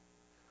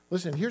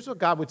 Listen, here's what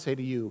God would say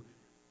to you.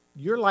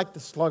 You're like the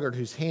sluggard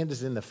whose hand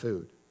is in the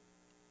food.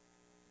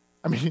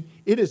 I mean,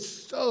 it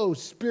is so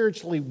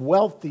spiritually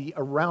wealthy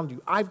around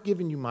you. I've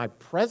given you my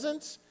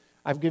presence.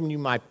 I've given you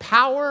my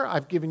power.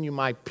 I've given you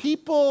my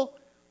people.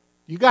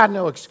 You got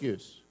no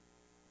excuse.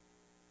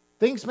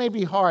 Things may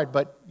be hard,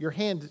 but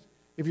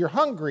if you're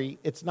hungry,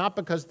 it's not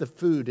because the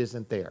food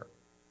isn't there.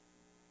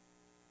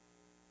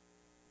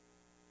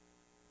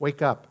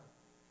 Wake up.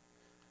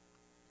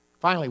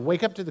 Finally,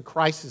 wake up to the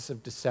crisis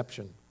of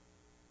deception.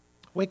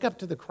 Wake up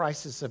to the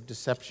crisis of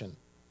deception.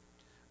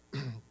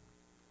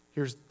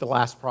 Here's the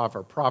last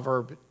proverb,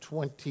 Proverb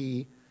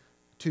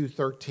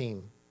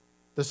 22:13.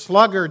 The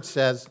sluggard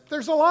says,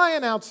 there's a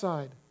lion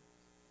outside,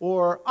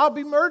 or I'll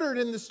be murdered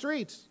in the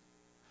streets.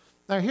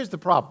 Now, here's the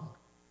problem.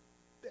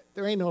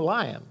 There ain't no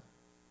lion.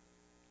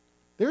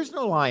 There's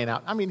no lion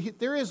out. I mean,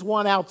 there is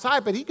one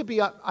outside, but he could be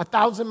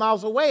 1,000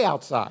 miles away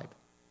outside.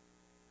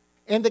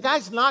 And the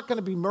guy's not going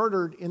to be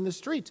murdered in the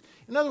streets.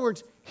 In other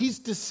words, he's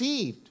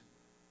deceived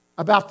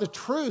about the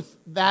truth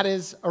that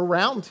is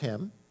around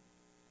him,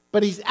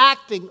 but he's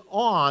acting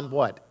on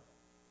what?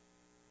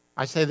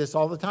 I say this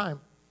all the time.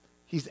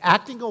 He's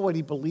acting on what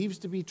he believes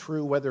to be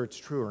true, whether it's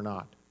true or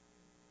not.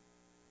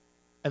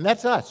 And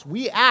that's us.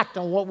 We act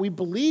on what we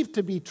believe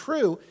to be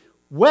true,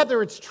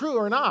 whether it's true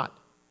or not.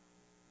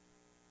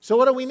 So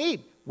what do we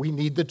need? We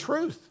need the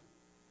truth.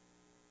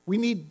 We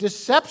need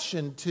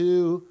deception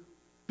to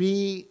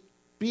be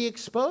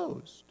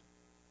exposed.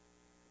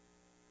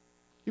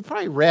 You've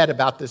probably read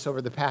about this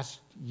over the past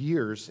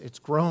years. It's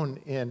grown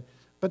in,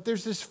 but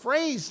there's this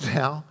phrase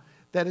now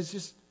that is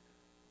just,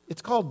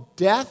 it's called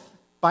death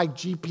by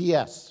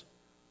GPS.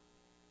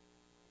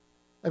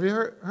 Have you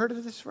heard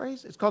of this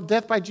phrase? It's called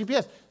death by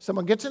GPS.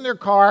 Someone gets in their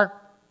car,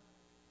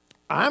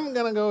 I'm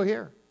going to go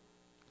here.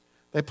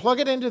 They plug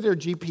it into their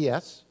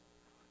GPS.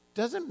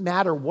 Doesn't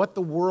matter what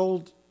the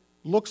world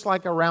looks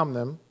like around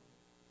them.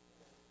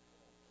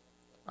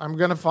 I'm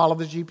going to follow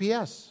the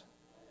GPS.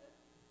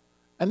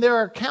 And there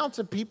are accounts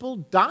of people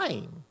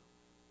dying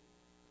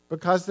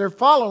because they're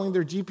following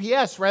their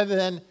GPS rather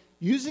than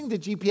using the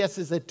GPS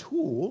as a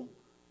tool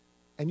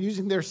and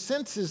using their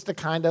senses to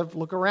kind of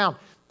look around.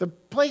 The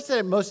place that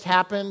it most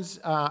happens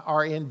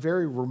are in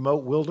very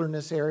remote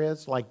wilderness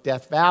areas like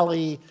Death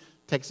Valley.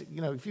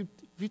 If you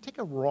take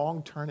a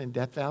wrong turn in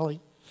Death Valley,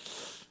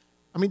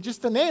 I mean,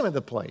 just the name of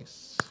the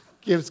place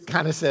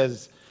kind of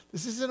says,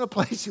 this isn't a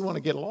place you want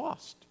to get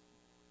lost.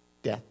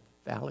 Death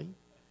Valley.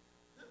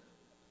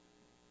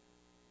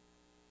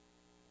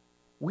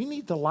 We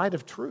need the light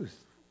of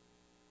truth.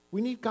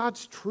 We need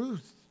God's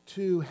truth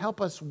to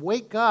help us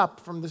wake up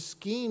from the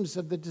schemes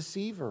of the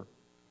deceiver.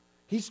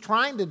 He's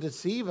trying to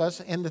deceive us.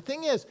 And the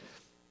thing is,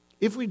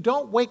 if we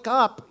don't wake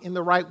up in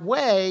the right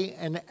way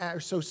and are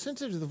so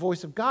sensitive to the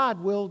voice of God,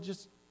 we'll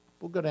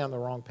go down the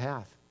wrong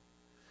path.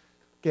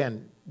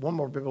 Again, one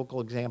more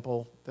biblical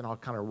example, then I'll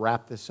kind of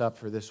wrap this up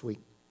for this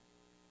week.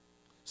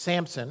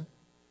 Samson,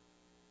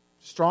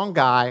 strong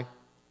guy,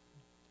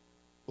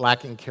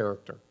 lacking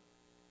character.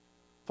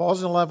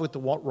 Falls in love with the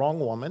wrong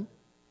woman,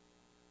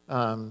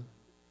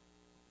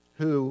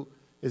 who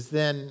is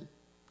then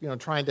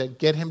trying to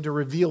get him to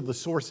reveal the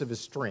source of his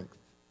strength.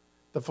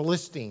 The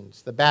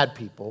Philistines, the bad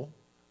people,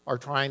 are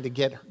trying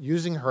to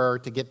using her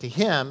to get to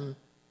him.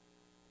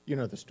 You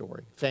know the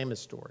story, famous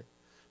story.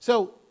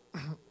 So,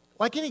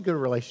 like any good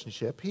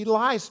relationship, he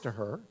lies to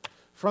her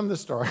from the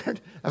start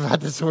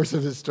about the source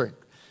of his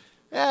strength.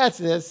 Yeah, it's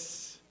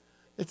this.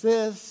 It's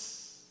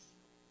this.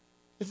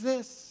 It's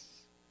this.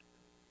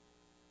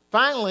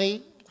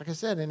 Finally, like I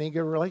said, in any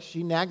good relationship,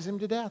 she nags him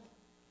to death.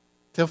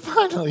 Till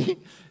finally,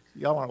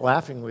 y'all aren't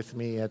laughing with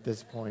me at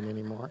this point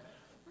anymore.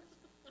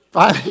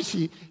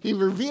 Finally, he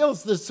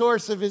reveals the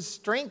source of his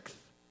strength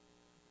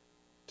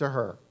to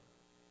her.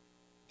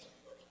 It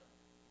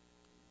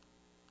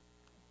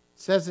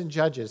says in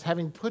Judges,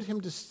 having put him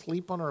to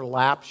sleep on her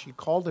lap, she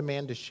called a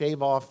man to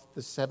shave off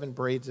the 7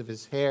 braids of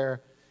his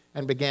hair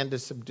and began to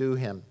subdue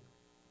him.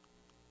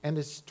 And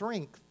his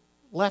strength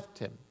left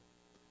him.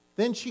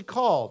 Then she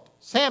called,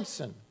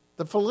 Samson,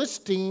 the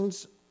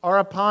Philistines are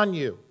upon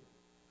you.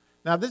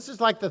 Now, this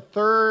is like the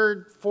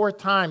 3rd, 4th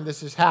time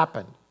this has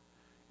happened.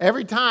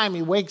 Every time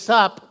he wakes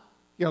up,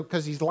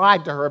 because he's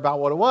lied to her about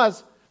what it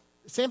was,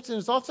 Samson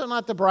is also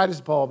not the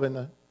brightest bulb in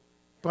the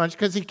bunch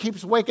because he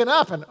keeps waking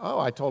up and,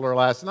 I told her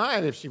last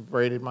night if she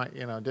braided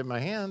did my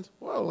hands.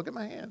 Whoa, look at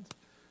my hands.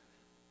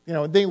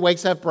 Then he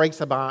wakes up, breaks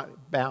the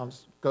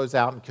bounds, goes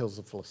out and kills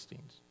the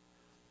Philistines.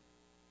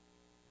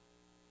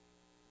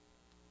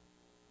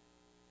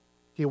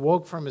 He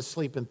awoke from his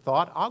sleep and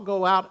thought, I'll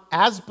go out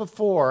as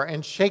before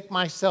and shake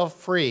myself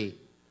free.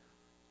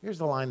 Here's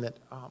the line that,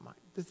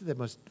 this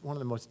is one of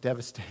the most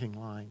devastating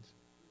lines.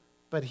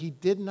 But he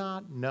did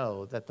not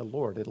know that the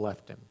Lord had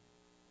left him.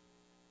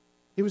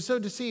 He was so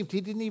deceived, he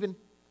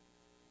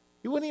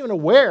wasn't even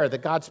aware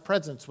that God's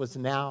presence was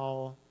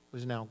now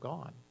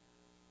gone.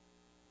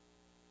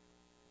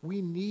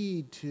 We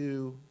need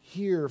to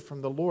hear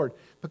from the Lord.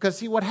 Because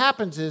see, what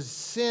happens is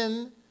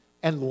sin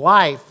and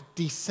life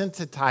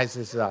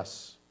desensitizes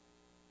us.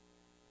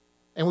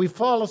 And we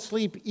fall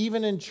asleep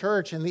even in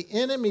church, and the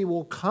enemy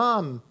will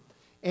come,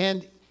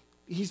 and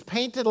he's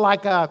painted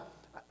like a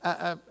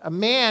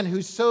man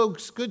who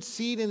sows good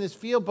seed in his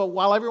field, but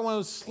while everyone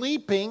was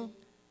sleeping,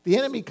 the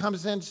enemy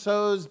comes in and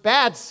sows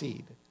bad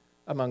seed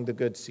among the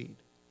good seed.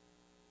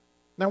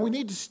 Now, we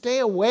need to stay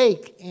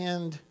awake,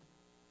 and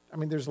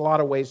there's a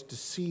lot of ways to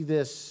see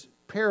this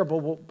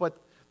parable,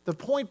 but the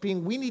point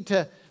being, we need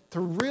to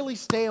really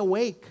stay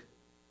awake.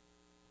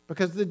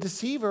 Because the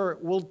deceiver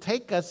will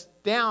take us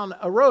down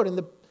a road. And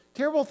the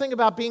terrible thing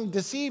about being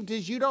deceived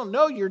is you don't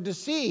know you're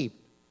deceived.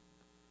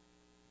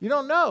 You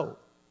don't know.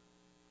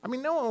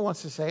 No one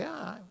wants to say,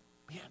 I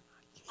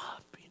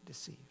love being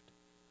deceived.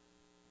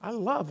 I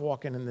love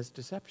walking in this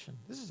deception.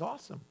 This is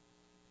awesome.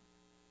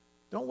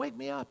 Don't wake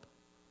me up.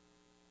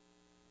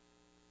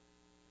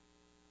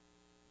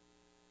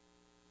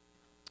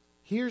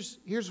 Here's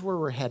where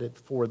we're headed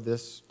for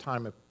this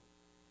time of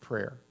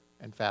prayer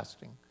and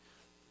fasting.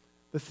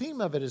 The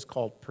theme of it is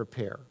called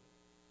prepare.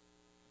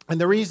 And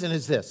the reason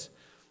is this.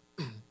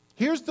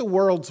 Here's the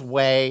world's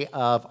way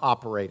of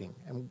operating.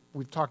 And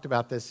we've talked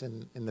about this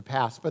in the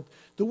past. But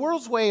the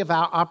world's way of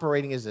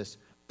operating is this.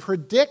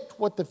 Predict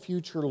what the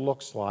future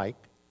looks like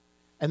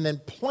and then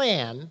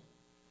plan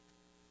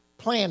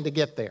to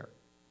get there.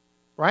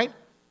 Right?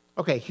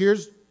 Okay,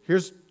 here's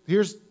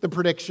the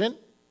prediction.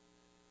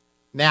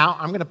 Now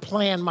I'm going to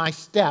plan my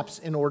steps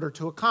in order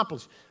to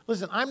accomplish.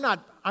 Listen, I'm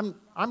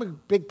a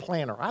big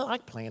planner. I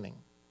like planning.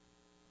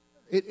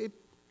 It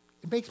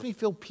makes me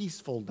feel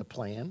peaceful to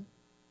plan,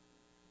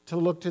 to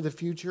look to the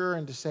future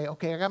and to say,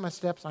 okay, I got my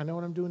steps. I know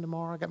what I'm doing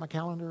tomorrow. I got my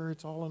calendar.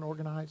 It's all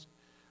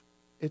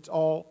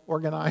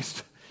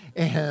organized.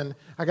 And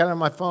I got it on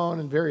my phone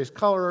in various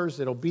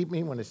colors. It'll beep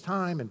me when it's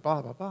time and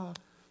blah, blah, blah.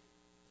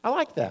 I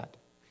like that.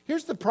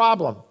 Here's the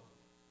problem.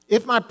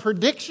 If my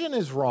prediction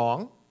is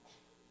wrong,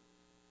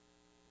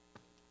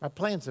 my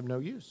plan's of no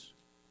use.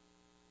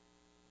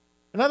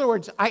 In other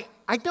words, I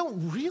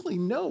don't really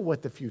know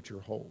what the future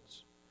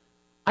holds.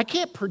 I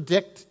can't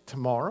predict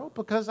tomorrow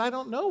because I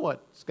don't know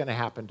what's going to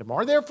happen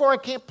tomorrow. Therefore, I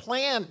can't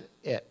plan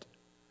it.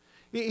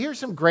 Here's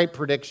some great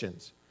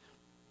predictions.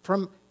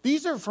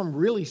 These are from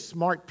really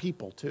smart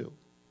people, too.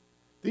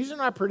 These are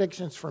not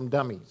predictions from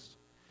dummies.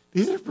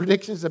 These are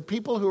predictions of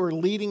people who are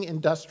leading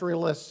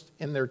industrialists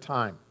in their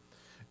time.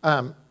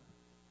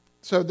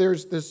 So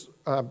there's this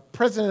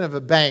president of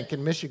a bank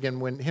in Michigan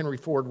when Henry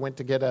Ford went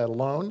to get a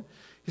loan.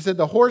 He said,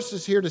 the horse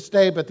is here to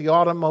stay, but the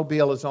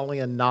automobile is only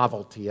a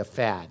novelty, a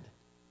fad.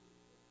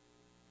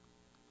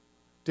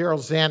 Daryl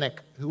Zanuck,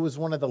 who was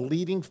one of the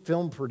leading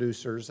film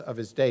producers of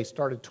his day,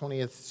 started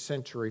 20th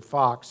Century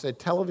Fox, said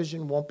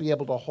television won't be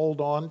able to hold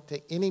on to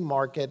any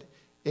market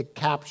it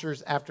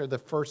captures after the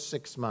first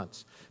 6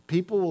 months.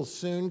 People will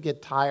soon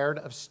get tired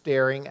of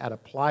staring at a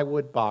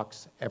plywood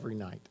box every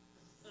night.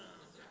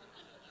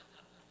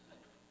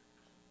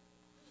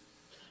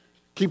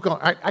 Keep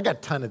going. I got a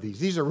ton of these.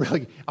 These are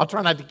really, I'll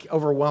try not to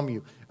overwhelm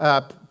you.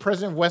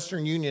 President of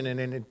Western Union in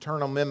an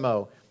internal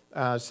memo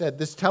said,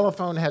 this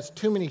telephone has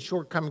too many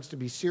shortcomings to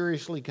be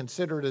seriously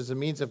considered as a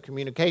means of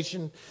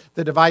communication.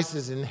 The device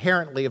is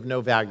inherently of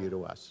no value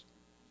to us.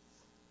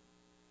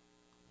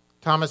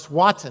 Thomas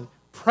Watson,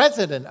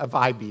 president of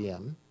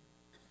IBM,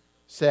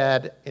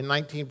 said in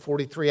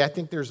 1943, I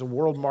think there's a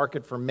world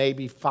market for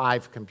maybe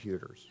 5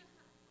 computers.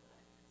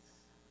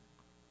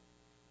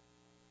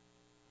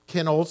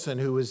 Ken Olsen,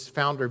 who was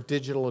founder of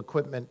Digital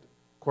Equipment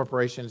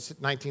Corporation in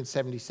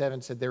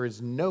 1977, said there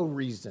is no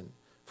reason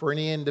for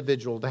any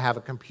individual to have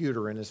a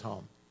computer in his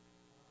home.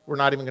 We're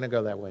not even going to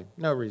go that way.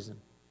 No reason.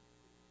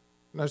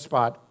 No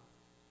spot.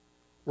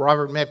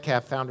 Robert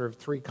Metcalf, founder of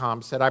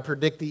 3Com, said, I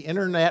predict the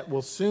internet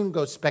will soon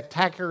go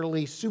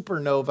spectacularly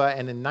supernova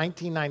and in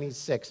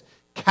 1996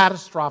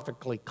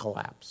 catastrophically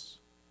collapse.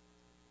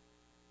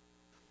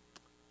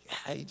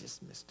 Yeah, he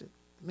just missed it.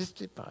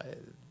 Missed it by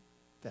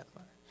that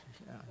much.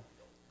 Yeah.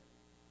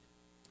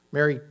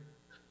 Mary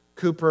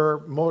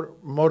Cooper,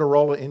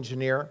 Motorola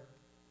engineer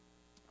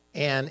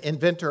and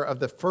inventor of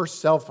the first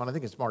cell phone, I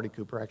think it's Marty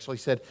Cooper actually,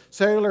 said,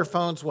 cellular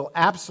phones will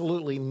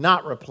absolutely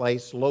not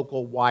replace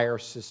local wire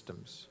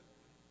systems.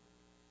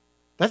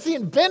 That's the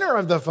inventor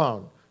of the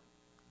phone.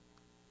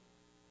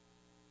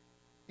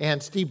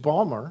 And Steve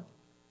Ballmer,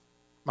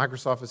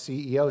 Microsoft's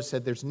CEO,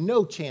 said there's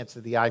no chance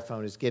that the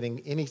iPhone is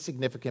getting any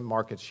significant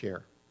market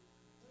share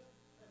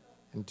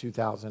in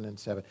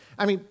 2007.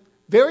 I mean,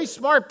 very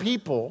smart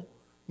people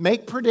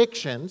make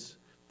predictions,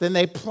 then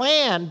they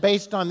plan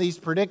based on these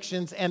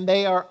predictions, and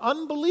they are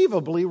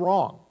unbelievably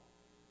wrong.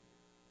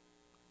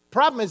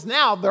 Problem is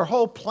now their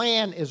whole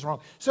plan is wrong.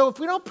 So if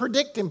we don't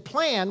predict and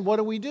plan, what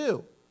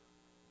do?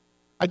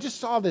 I just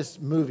saw this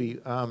movie.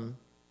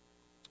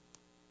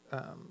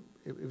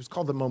 It was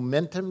called The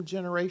Momentum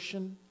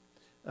Generation.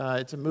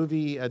 It's a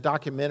movie, a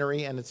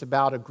documentary, and it's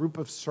about a group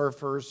of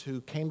surfers who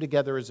came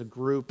together as a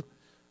group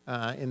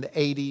in the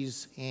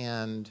 80s,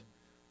 and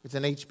it's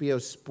an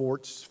HBO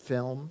sports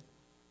film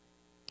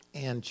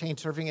and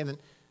changed surfing. And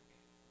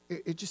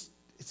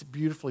it's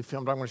beautifully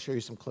filmed. I'm going to show you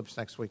some clips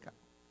next week.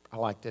 I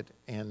liked it,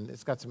 and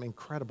it's got some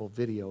incredible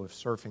video of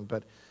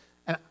surfing.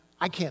 And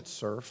I can't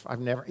surf.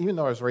 Even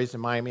though I was raised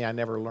in Miami, I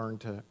never learned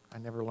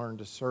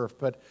to surf.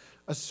 But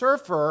a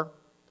surfer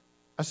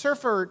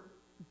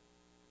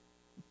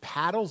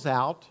paddles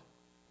out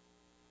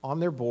on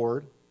their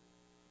board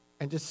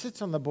and just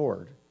sits on the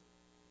board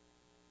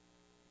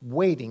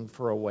waiting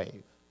for a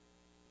wave.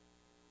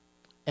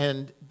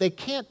 And they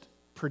can't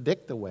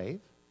predict the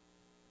wave.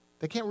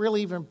 They can't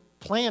really even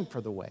plan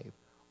for the wave.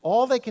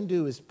 All they can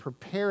do is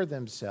prepare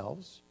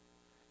themselves,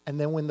 and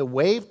then when the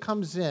wave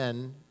comes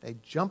in, they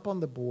jump on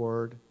the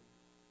board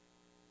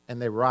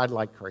and they ride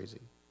like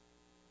crazy.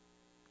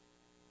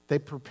 They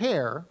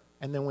prepare,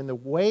 and then when the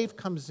wave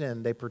comes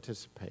in, they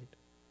participate.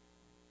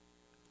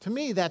 To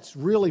me, that's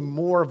really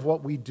more of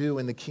what we do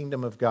in the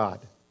kingdom of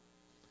God.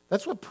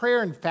 That's what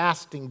prayer and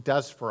fasting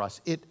does for us.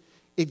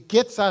 It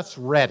gets us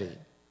ready.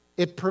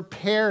 It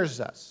prepares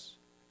us.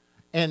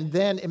 And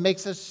then it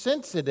makes us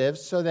sensitive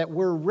so that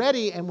we're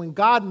ready, and when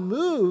God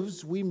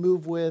moves, we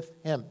move with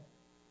Him.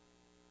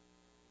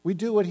 We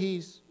do what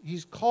He's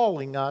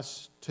calling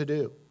us to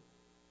do.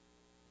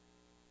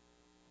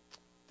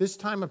 This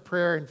time of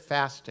prayer and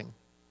fasting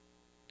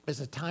is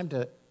a time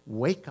to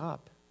wake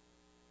up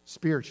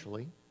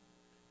spiritually,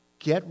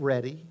 get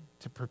ready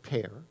to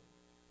prepare,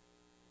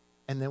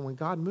 and then when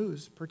God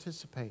moves,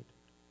 participate.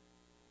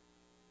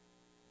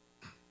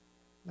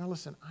 Now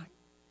listen,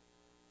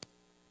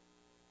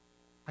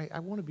 I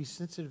want to be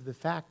sensitive to the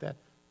fact that,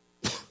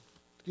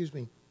 excuse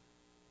me,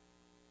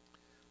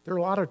 there are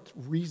a lot of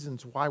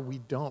reasons why we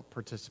don't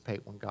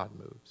participate when God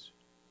moves.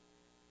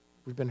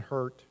 We've been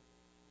hurt.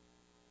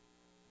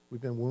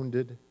 We've been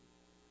wounded.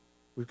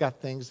 We've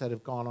got things that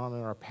have gone on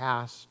in our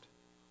past.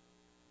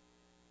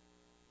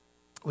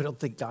 We don't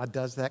think God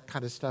does that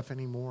kind of stuff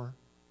anymore.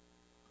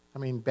 I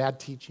mean, bad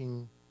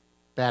teaching,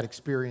 bad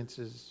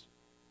experiences,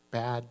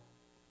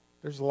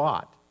 there's a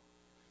lot.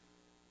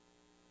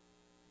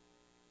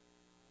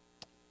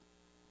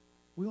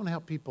 We want to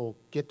help people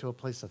get to a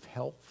place of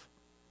health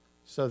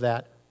so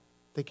that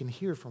they can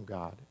hear from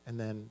God and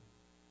then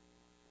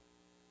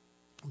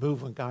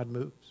move when God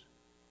moves.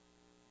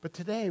 But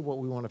today, what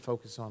we want to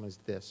focus on is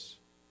this.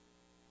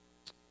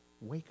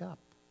 Wake up.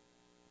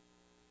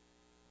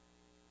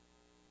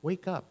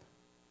 Wake up.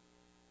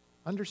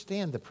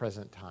 Understand the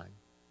present time.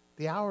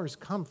 The hour has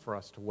come for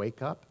us to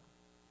wake up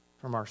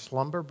from our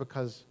slumber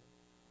because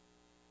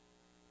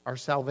our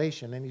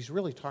salvation, and he's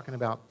really talking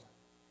about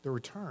the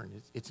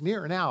return. It's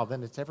nearer now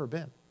than it's ever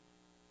been.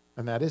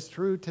 And that is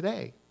true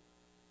today.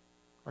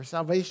 Our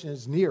salvation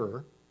is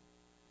nearer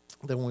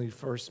than when we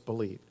first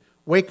believed.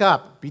 Wake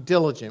up, be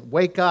diligent.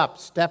 Wake up,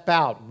 step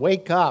out.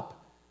 Wake up.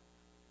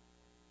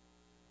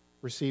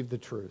 Receive the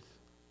truth.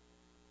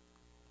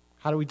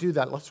 How do we do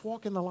that? Let's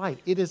walk in the light.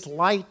 It is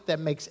light that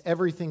makes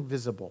everything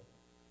visible.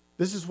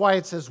 This is why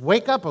it says,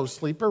 wake up, O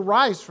sleeper,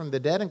 rise from the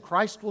dead, and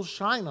Christ will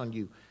shine on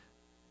you.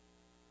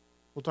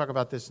 We'll talk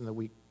about this in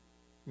the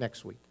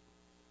next week.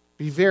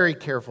 Be very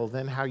careful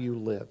then how you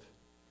live,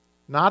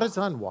 not as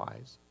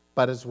unwise,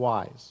 but as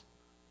wise,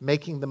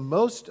 making the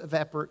most of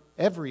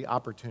every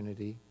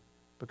opportunity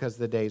because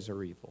the days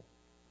are evil.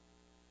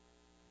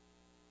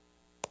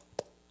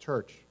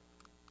 Church,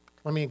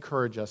 let me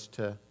encourage us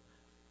to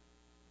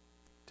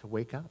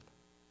wake up.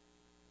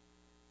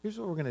 Here's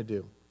what we're going to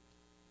do.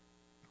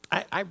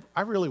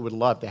 I really would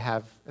love to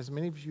have as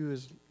many of you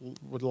as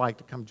would like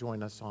to come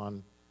join us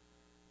on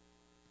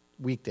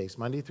weekdays,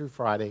 Monday through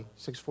Friday,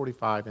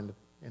 6:45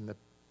 in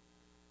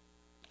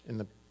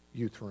the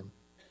youth room.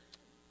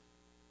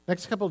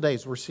 Next couple of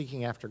days, we're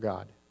seeking after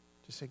God.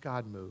 Just say,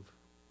 God, move.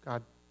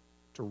 God,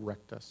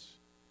 direct us.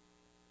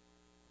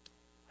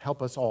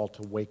 Help us all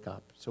to wake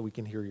up so we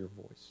can hear your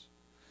voice.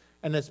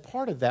 And as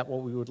part of that,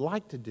 what we would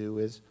like to do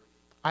is,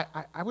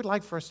 I would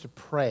like for us to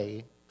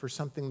pray for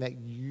something that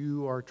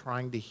you are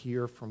trying to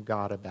hear from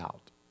God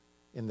about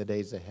in the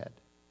days ahead.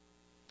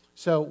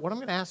 So what I'm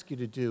going to ask you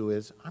to do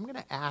is, I'm going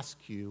to ask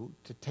you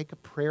to take a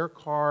prayer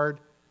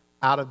card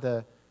out of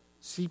the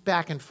seat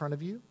back in front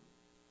of you.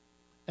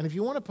 And if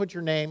you want to put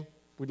your name,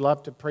 we'd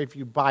love to pray for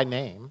you by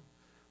name.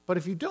 But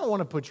if you don't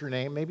want to put your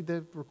name, maybe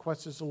the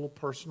request is a little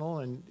personal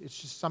and it's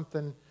just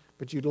something,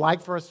 but you'd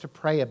like for us to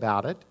pray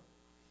about it,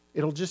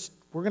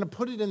 we're going to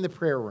put it in the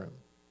prayer room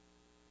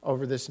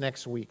over this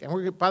next week.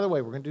 And by the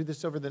way, we're going to do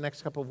this over the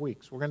next couple of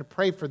weeks. We're going to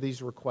pray for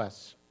these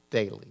requests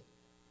daily,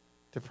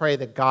 to pray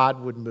that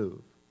God would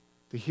move,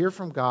 to hear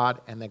from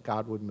God and that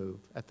God would move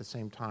at the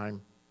same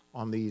time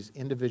on these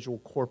individual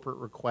corporate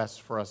requests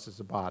for us as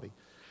a body.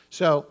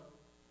 So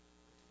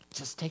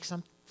just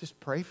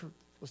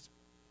let's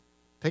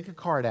take a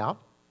card out,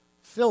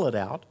 fill it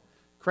out.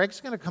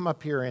 Craig's going to come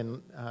up here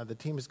and the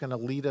team is going to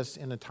lead us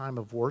in a time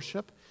of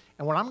worship.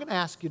 And what I'm going to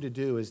ask you to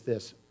do is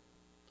this.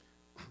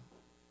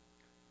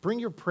 Bring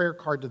your prayer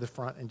card to the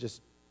front and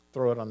just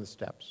throw it on the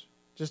steps.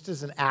 Just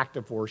as an act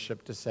of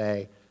worship to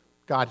say,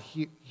 God,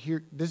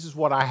 here, this is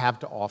what I have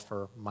to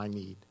offer, my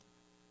need.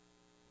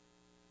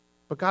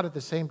 But God, at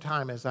the same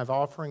time, as I'm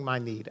offering my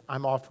need,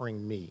 I'm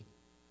offering me.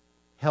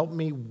 Help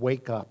me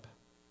wake up.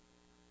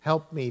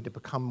 Help me to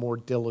become more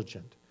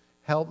diligent.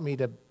 Help me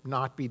to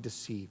not be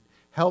deceived.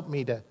 Help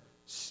me to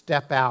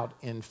step out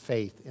in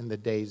faith in the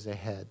days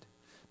ahead.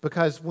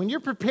 Because when you're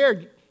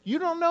prepared, you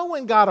don't know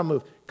when God will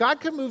move. God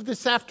could move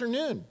this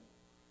afternoon.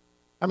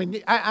 I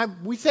mean,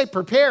 we say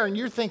prepare, and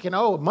you're thinking,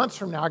 oh, months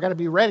from now, I got to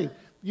be ready.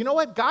 You know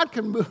what? God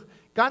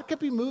could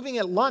be moving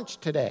at lunch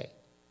today.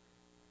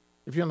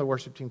 If you're on the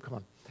worship team,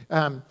 come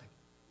on.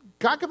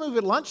 God could move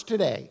at lunch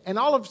today, and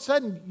all of a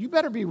sudden, you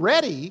better be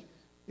ready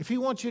if he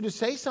wants you to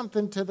say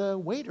something to the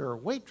waiter or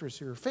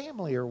waitress or your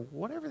family or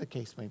whatever the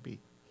case may be.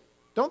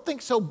 Don't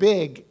think so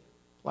big,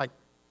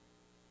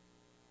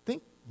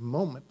 think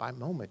moment by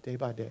moment, day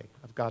by day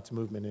of God's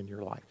movement in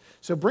your life.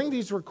 So bring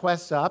these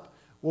requests up.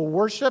 We'll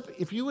worship.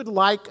 If you would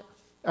like,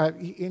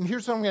 and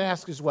here's what I'm going to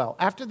ask as well.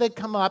 After they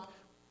come up,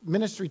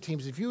 ministry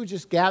teams, if you would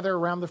just gather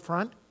around the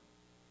front,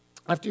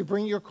 after you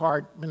bring your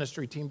card,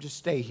 ministry team, just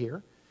stay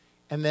here.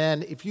 And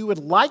then if you would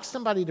like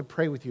somebody to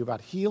pray with you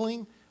about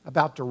healing,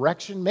 about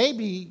direction,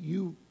 maybe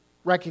you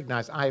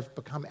recognize I've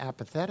become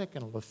apathetic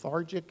and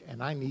lethargic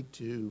and I need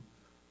to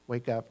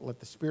wake up, let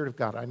the Spirit of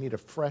God, I need a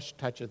fresh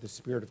touch of the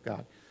Spirit of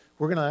God.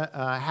 We're going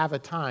to have a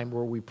time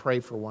where we pray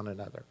for one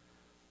another.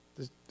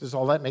 Does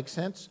all that make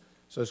sense?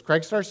 So as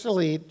Craig starts to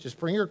lead, just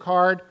bring your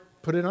card,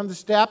 put it on the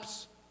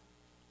steps.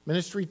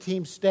 Ministry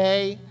team,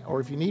 stay. Or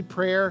if you need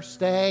prayer,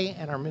 stay.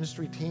 And our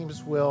ministry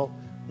teams will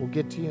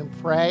get to you and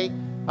pray.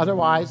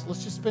 Otherwise,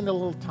 let's just spend a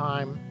little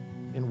time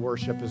in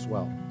worship as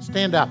well.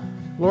 Stand up.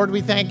 Lord, we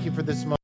thank you for this moment.